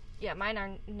 yeah, mine are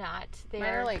not. Mine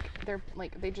are they're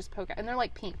like they just poke out, and they're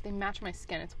like pink. They match my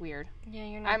skin. It's weird. Yeah,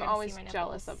 you're not. I'm gonna always see my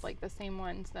jealous nipples of like the same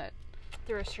ones that.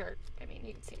 through a shirt. I mean,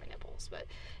 you can see my nipples, but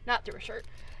not through a shirt.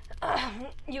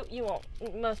 You won't.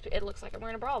 It looks like I'm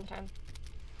wearing a bra all the time.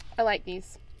 I like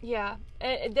these. Yeah,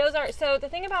 those are. So the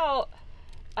thing about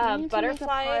We need to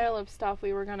butterfly. make a pile of stuff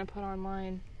we were gonna put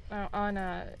online on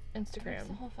Instagram. It's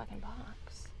the whole fucking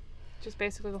box. Just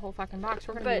basically the whole fucking box.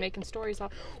 We're gonna But- be making stories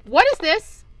off. What is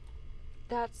this?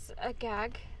 That's a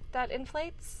gag that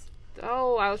inflates.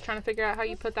 Oh, I was trying to figure out how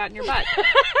you put that in your butt.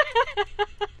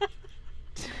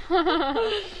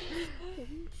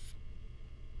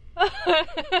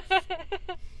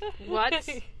 What?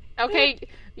 Okay,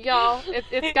 y'all,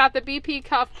 it's got the BP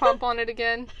cuff pump on it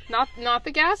again. Not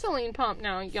the gasoline pump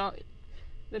now, y'all.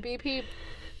 The BP.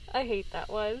 I hate that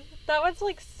one. That one's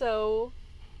like so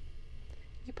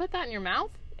You put that in your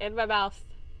mouth? in my mouth.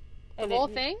 The And whole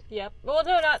thing? Yep. Well,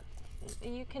 no, not.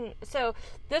 You can. So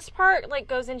this part like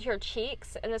goes into your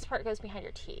cheeks, and this part goes behind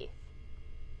your teeth.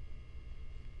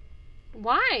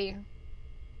 Why?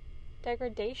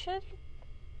 Degradation.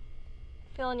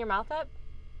 Filling your mouth up.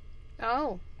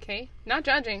 Oh, okay. Not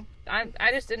judging. I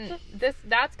just didn't.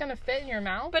 That's gonna fit in your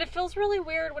mouth. But it feels really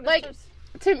weird when Like- it's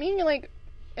just... To me, like,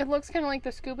 it looks kind of like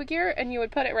the scuba gear, and you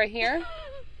would put it right here,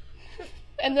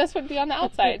 and this would be on the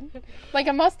outside, like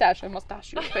a mustache. A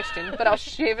mustache, you Christian, but I'll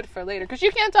shave it for later because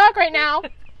you can't talk right now.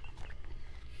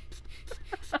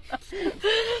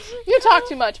 You talk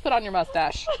too much. Put on your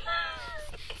mustache.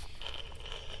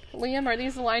 Liam, are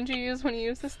these the lines you use when you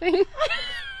use this thing?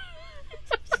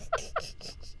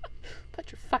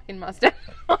 Put your fucking mustache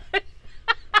on.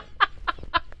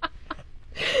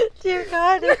 Dear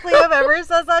God, if Liam ever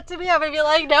says that to me, I'm gonna be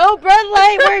like, no, red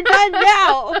light, we're done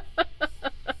now.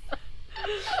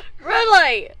 Red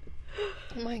light.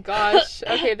 Oh my gosh.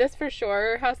 Okay, this for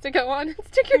sure has to go on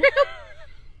Instagram.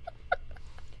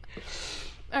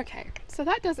 Okay, so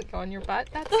that doesn't go in your butt.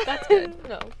 That's good.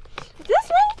 No. This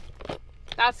one?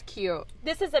 That's cute.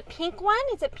 This is a pink one.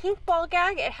 It's a pink ball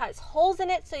gag. It has holes in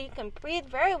it so you can breathe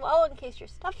very well in case you're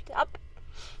stuffed up.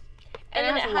 And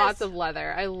then it has lots of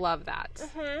leather. I love that.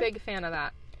 Mhm. Big fan of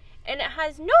that. And it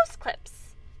has nose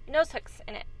hooks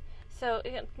in it. So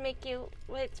it'll make you,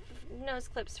 well, it's nose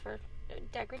clips for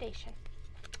degradation.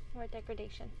 More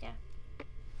degradation, yeah.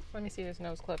 Let me see those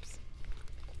nose clips.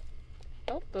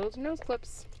 Oh, those are nose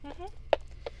clips. Mhm.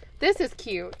 This is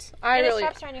cute. And it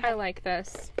straps around your I head. like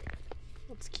this.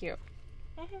 It's cute.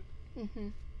 Mhm.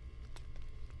 Mhm.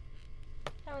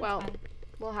 That one's Well, fun.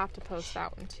 we'll have to post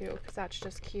that one too because that's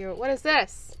just cute. What is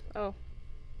this? Oh,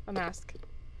 a mask.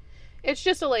 It's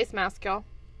just a lace mask, y'all.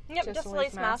 Yep, just just a a lace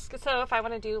lace mask. So if I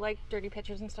want to do like dirty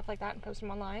pictures and stuff like that and post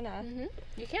them online,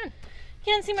 You can. you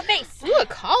can see my face. Ooh, a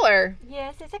collar.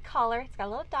 Yes, it's a collar. It's got a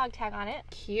little dog tag on it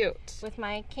Cute. with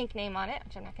my kink name on it,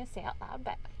 which I'm not going to say out loud,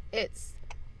 but It's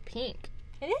pink.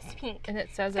 it is pink. And it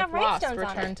says, It's if got lost, rhinestones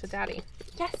on return it. to daddy.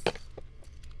 Yes,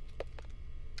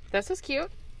 This is cute.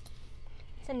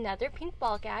 it's another pink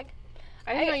ball gag.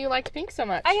 I didn't know you liked pink so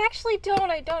much. I actually don't.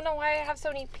 I don't know why I have so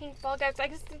many pink ball gags. I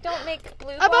just don't make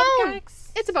blue A ball bone!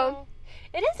 gags. It's a bone. So-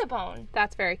 It is a bone.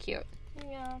 That's very cute.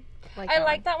 Yeah. Like I that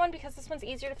like one. that one because this one's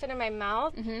easier to fit in my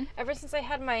mouth. Mhm. Ever since I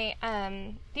had my,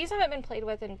 these haven't been played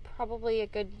with in probably a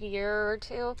good year or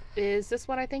two. Is this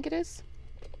what I think it is?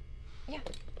 Yeah.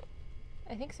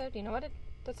 I think so. Do you know what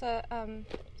that's a,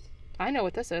 I know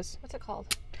what this is. what's it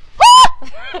called?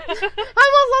 I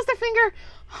almost lost a finger.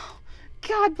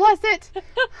 God bless it.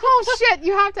 Oh shit,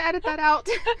 you have to edit that out.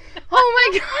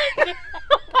 Oh my god.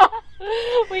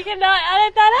 We cannot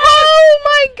edit that out. Oh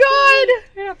my god.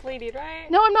 You're not bleeding, right?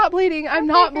 No, I'm not bleeding. I'm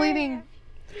not Okay. bleeding.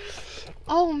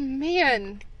 Oh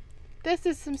man. This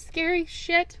is some scary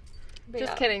shit. But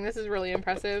Just yeah. kidding. This is really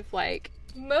impressive. Like,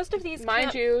 Most of these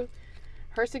mind can't- you,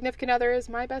 her significant other is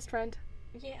my best friend.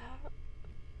 Yeah.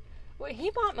 Well, he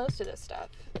bought most of this stuff.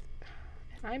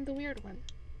 And I'm the weird one.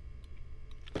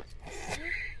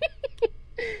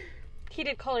 He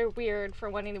did call her weird for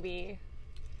wanting to be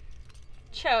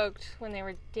choked when they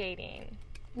were dating.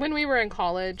 When we were in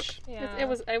college, Yeah. it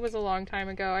was a long time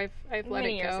ago. I've let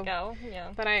Many it years go. ago. Yeah.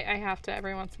 But I have to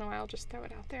every once in a while just throw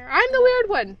it out there. I'm the weird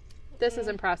one. This is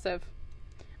impressive.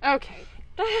 Okay.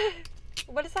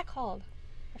 What is that called?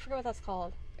 I forget what that's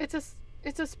called. It's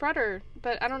a spreader,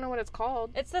 but I don't know what it's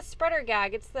called. It's the spreader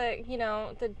gag. It's the,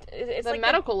 it's The like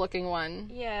medical looking one.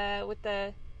 yeah, with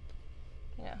the,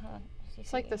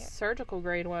 It's like the surgical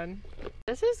grade one.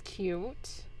 This is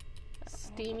cute.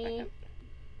 Steamy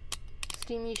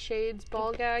shades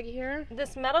ball gag here.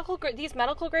 these medical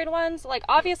grade ones, like,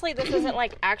 obviously this isn't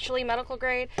like actually medical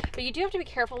grade, but you do have to be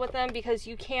careful with them because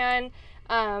you can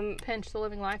Pinch the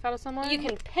living life out of someone. you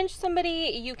can pinch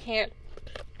somebody, you can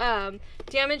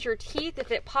damage your teeth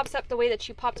if it pops up the way that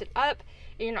you popped it up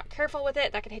and you're not careful with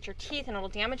it. That can hit your teeth and it'll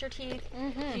damage your teeth.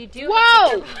 So you do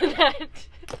Whoa! have to be careful with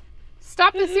that.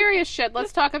 Stop the serious shit.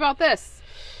 Let's talk about this.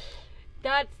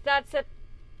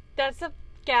 That's a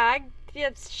gag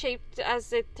that's shaped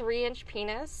as a 3-inch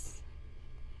penis.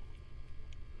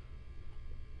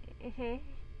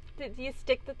 You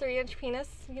stick the 3-inch penis,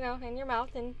 in your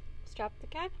mouth and strap the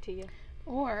gag to you.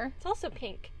 Or It's also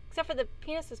pink, except for the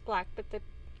penis is black, but the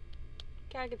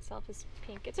gag itself is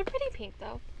pink. It's a pretty pink,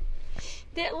 though.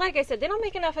 Like I said, they don't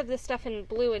make enough of this stuff in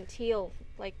blue and teal,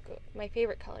 like my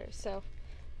favorite colors, so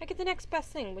I get the next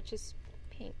best thing, which is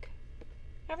pink.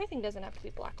 Everything doesn't have to be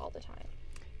black all the time.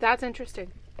 that's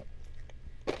interesting.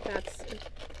 That's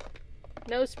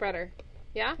nose spreader.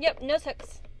 Yeah? Yep, nose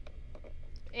hooks.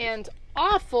 And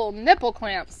awful nipple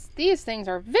clamps. These things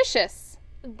are vicious.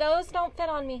 Those don't fit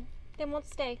on me. They won't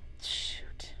stay.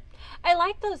 Shoot. I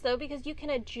like those, though, because you can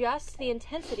adjust the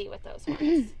intensity with those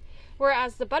ones.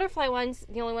 Whereas the butterfly ones,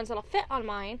 the only ones that'll fit on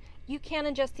mine, you can't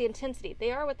adjust the intensity.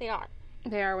 They are what they are.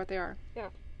 They are what they are. Yeah.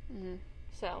 Mhm.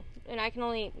 So, and I can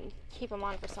only keep them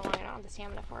on for so long. I don't have the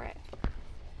stamina for it.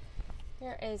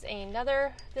 Here is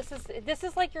another. This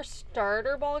is like your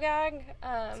starter ball gag.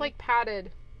 It's like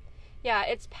padded. Yeah,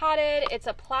 it's padded. It's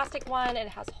a plastic one. It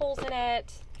has holes in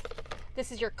it.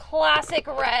 This is your classic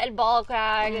red ball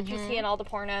gag that you see in all the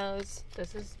pornos.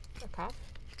 This is a cuff.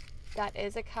 That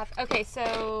is a cuff. Okay,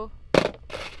 so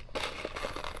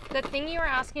the thing you were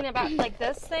asking about, like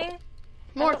this thing,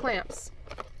 More clamps.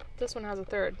 This one has a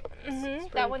third.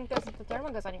 that one goes. The third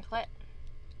one goes on your clit.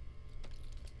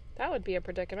 That would be a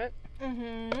predicament.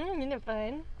 Isn't it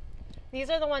fun? These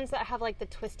are the ones that have like the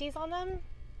twisties on them.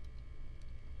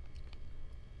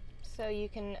 So you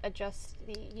can adjust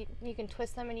you can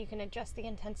twist them and you can adjust the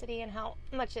intensity and how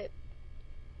much it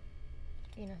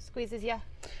squeezes you.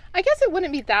 I guess it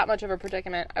wouldn't be that much of a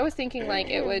predicament. I was thinking like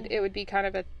it would be kind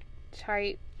of a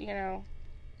tight,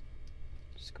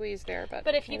 squeeze there, but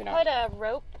But if you maybe put not. a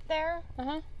rope there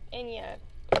Uh-huh. and you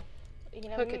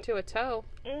Hook it to a toe.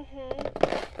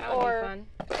 That would or be fun.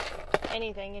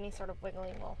 any sort of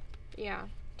wiggling will Yeah.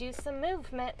 do some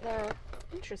movement there.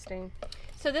 Interesting.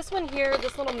 So this one here,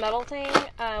 this little metal thing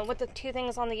with the two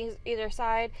things on the either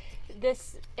side,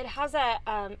 it has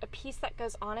a piece that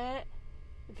goes on it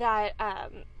that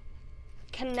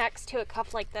connects to a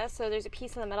cuff like this. So there's a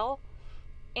piece in the middle,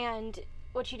 and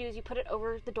what you do is you put it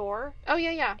over the door, Oh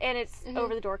yeah. and it's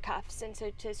over the door cuffs, and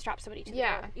so to strap somebody to the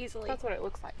Yeah. door easily. That's what it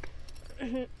looks like.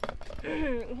 You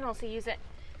can also use it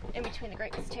in between the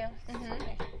grates too.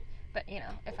 But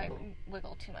if I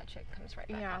wiggle too much, it comes right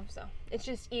back off. So it's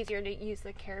just easier to use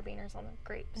the carabiners on the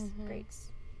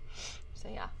grates. So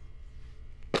yeah.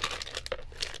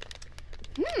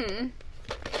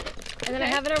 And then I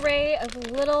have an array of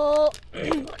little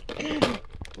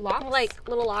Locks? like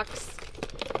little locks.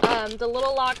 The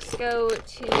little locks go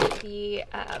to the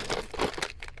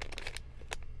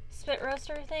spit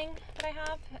roaster thing that I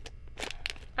have.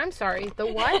 I'm sorry, the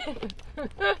what?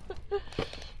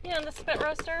 You know, the spit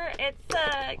roaster,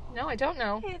 No, I don't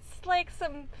know. it's like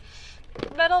some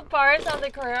metal bars on the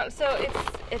ground. So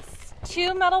it's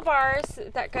two metal bars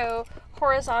that go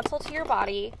horizontal to your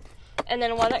body, and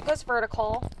then one that goes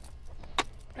vertical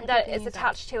that is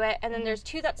attached to it, and then there's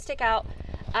two that stick out.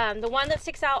 The one that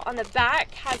sticks out on the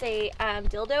back has a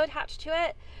dildo attached to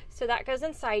it, so that goes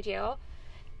inside you,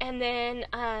 and then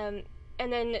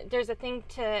there's a thing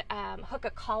to hook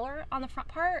a collar on the front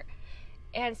part,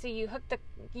 and so you hook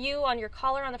you on your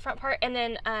collar on the front part, and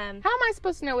then How am I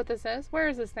supposed to know what this is? Where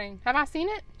is this thing? Have I seen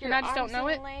it? And I just don't know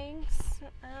it. Legs,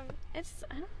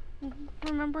 I don't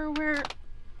remember where.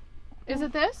 Is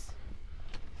it this?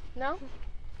 No.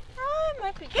 It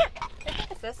might be. Yeah, I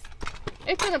think it's this.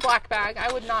 It's in a black bag.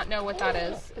 I would not know what that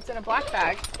is. It's in a black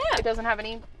bag. Yeah. It doesn't have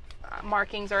any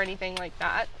markings or anything like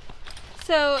that.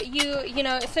 So you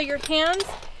know, so your hands,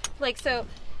 like so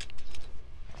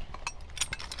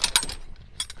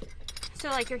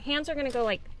like your hands are gonna go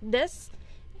like this,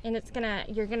 and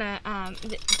you're gonna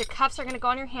the cuffs are gonna go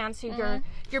on your hands, so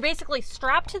you're basically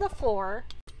strapped to the floor,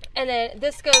 and then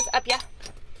this goes up, yeah.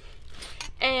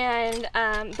 And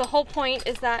the whole point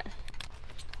is that,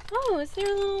 is there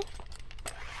a little,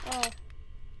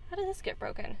 how did this get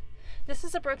broken? This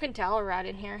is a broken dowel rod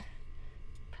in here.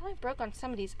 Probably broke on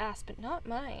somebody's ass, but not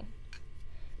mine.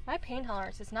 My pain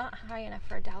tolerance is not high enough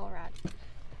for a dowel rod.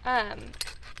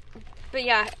 But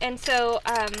yeah, and so,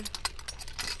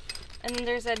 and then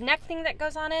there's a neck thing that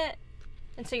goes on it,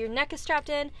 and so your neck is strapped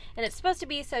in, and it's supposed to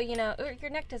be so, you know,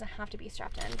 your neck doesn't have to be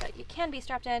strapped in, but you can be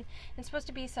strapped in. It's supposed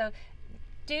to be so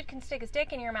dude can stick his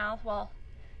dick in your mouth while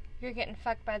you're getting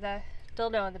fucked by the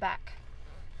dildo in the back.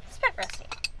 Spit roasting.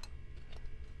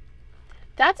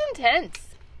 That's intense.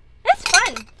 It's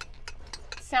fun.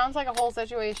 Sounds like a whole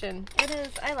situation. It is.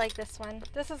 I like this one.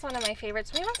 This is one of my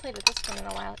favorites. We haven't played with this one in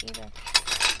a while either.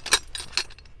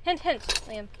 Hint, hint,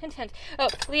 Liam. Hint, hint. Oh,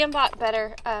 Liam bought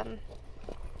better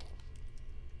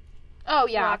Oh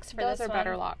yeah, locks for those this are one.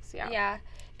 better locks. Yeah. Yeah.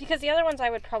 Because the other ones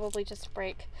I would probably just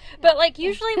break. But like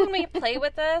usually when we play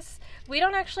with this, we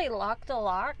don't actually lock the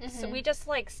locks. We just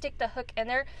like stick the hook in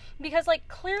there, because like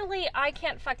clearly I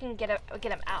can't fucking get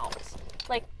them out.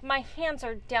 Like my hands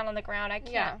are down on the ground. I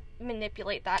can't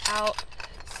manipulate that out.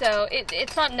 So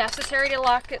it's not necessary to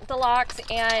lock the locks,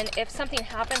 and if something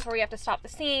happens where we have to stop the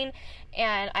scene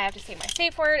and I have to say my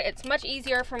safe word, it's much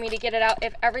easier for me to get it out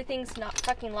if everything's not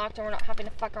fucking locked and we're not having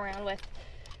to fuck around with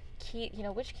key, you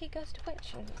know, which key goes to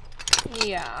which. And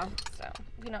Yeah. so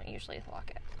we don't usually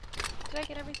lock it. Did I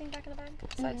get everything back in the bag?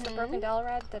 Besides the broken dowel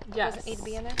rod that doesn't need to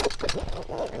be in there?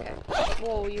 Okay.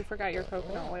 Whoa, you forgot your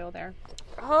coconut oil there.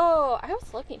 Oh, I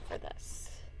was looking for this.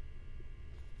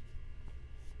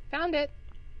 Found it.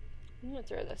 I'm gonna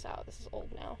throw this out. This is old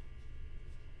now.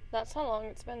 That's how long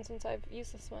it's been since I've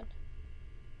used this one.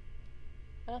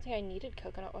 I don't think I needed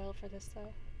coconut oil for this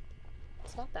though.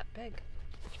 It's not that big.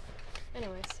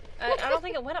 Anyways, I don't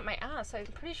think it went up my ass. I'm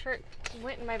pretty sure it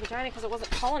went in my vagina because it wasn't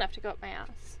tall enough to go up my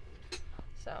ass.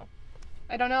 So,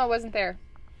 I don't know. I wasn't there.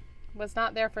 Was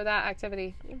not there for that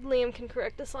activity. Liam can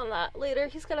correct us on that later.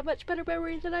 He's got a much better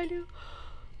memory than I do.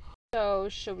 So,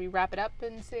 should we wrap it up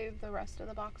and save the rest of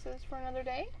the boxes for another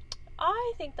day?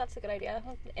 I think that's a good idea.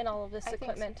 In all of this I think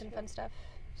equipment so, and too. fun stuff.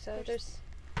 So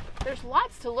There's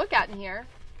lots to look at in here.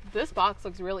 This box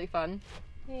looks really fun.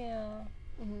 yeah.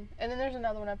 And then there's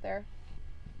another one up there.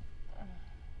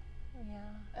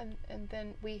 Yeah. And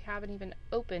then we haven't even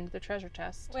opened the treasure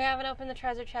chest. We haven't opened the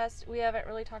treasure chest. We haven't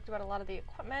really talked about a lot of the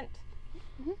equipment.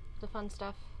 The fun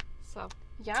stuff. So,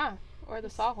 Yeah, or the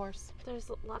sawhorse. there's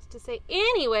lots to say.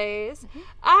 Anyways,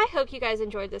 I hope you guys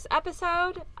enjoyed this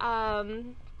episode.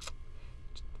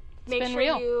 Make been sure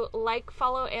real. you like,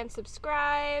 follow, and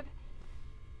subscribe.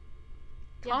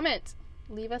 Yeah. Comment.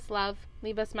 Leave us love.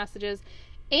 Leave us messages.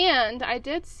 And I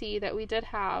did see that we did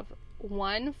have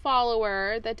one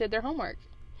follower that did their homework.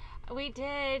 We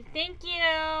did. Thank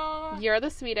you. You're the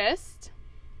sweetest.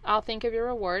 I'll think of your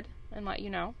reward and let you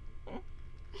know.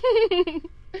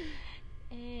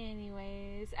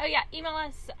 Anyways. Oh, yeah. Email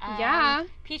us. Yeah.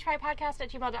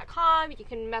 peachpiepodcast@gmail.com. You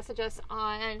can message us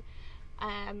on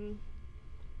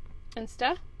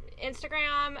Insta.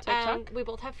 Instagram. TikTok. We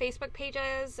both have Facebook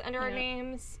pages under our Yeah.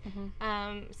 names.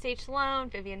 Sage Sloan,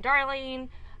 Vivian Darling.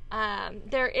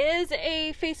 There is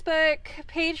a Facebook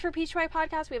page for Peach Pie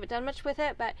Podcast. We haven't done much with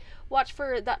it, but watch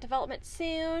for that development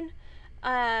soon.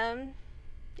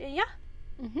 Yeah.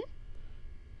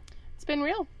 It's been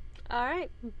real. All right.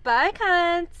 Bye,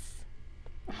 cunts.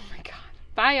 Oh my god.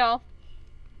 Bye, y'all.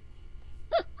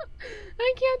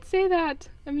 I can't say that.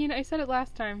 I mean, I said it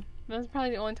last time. That was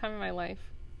probably the only time in my life.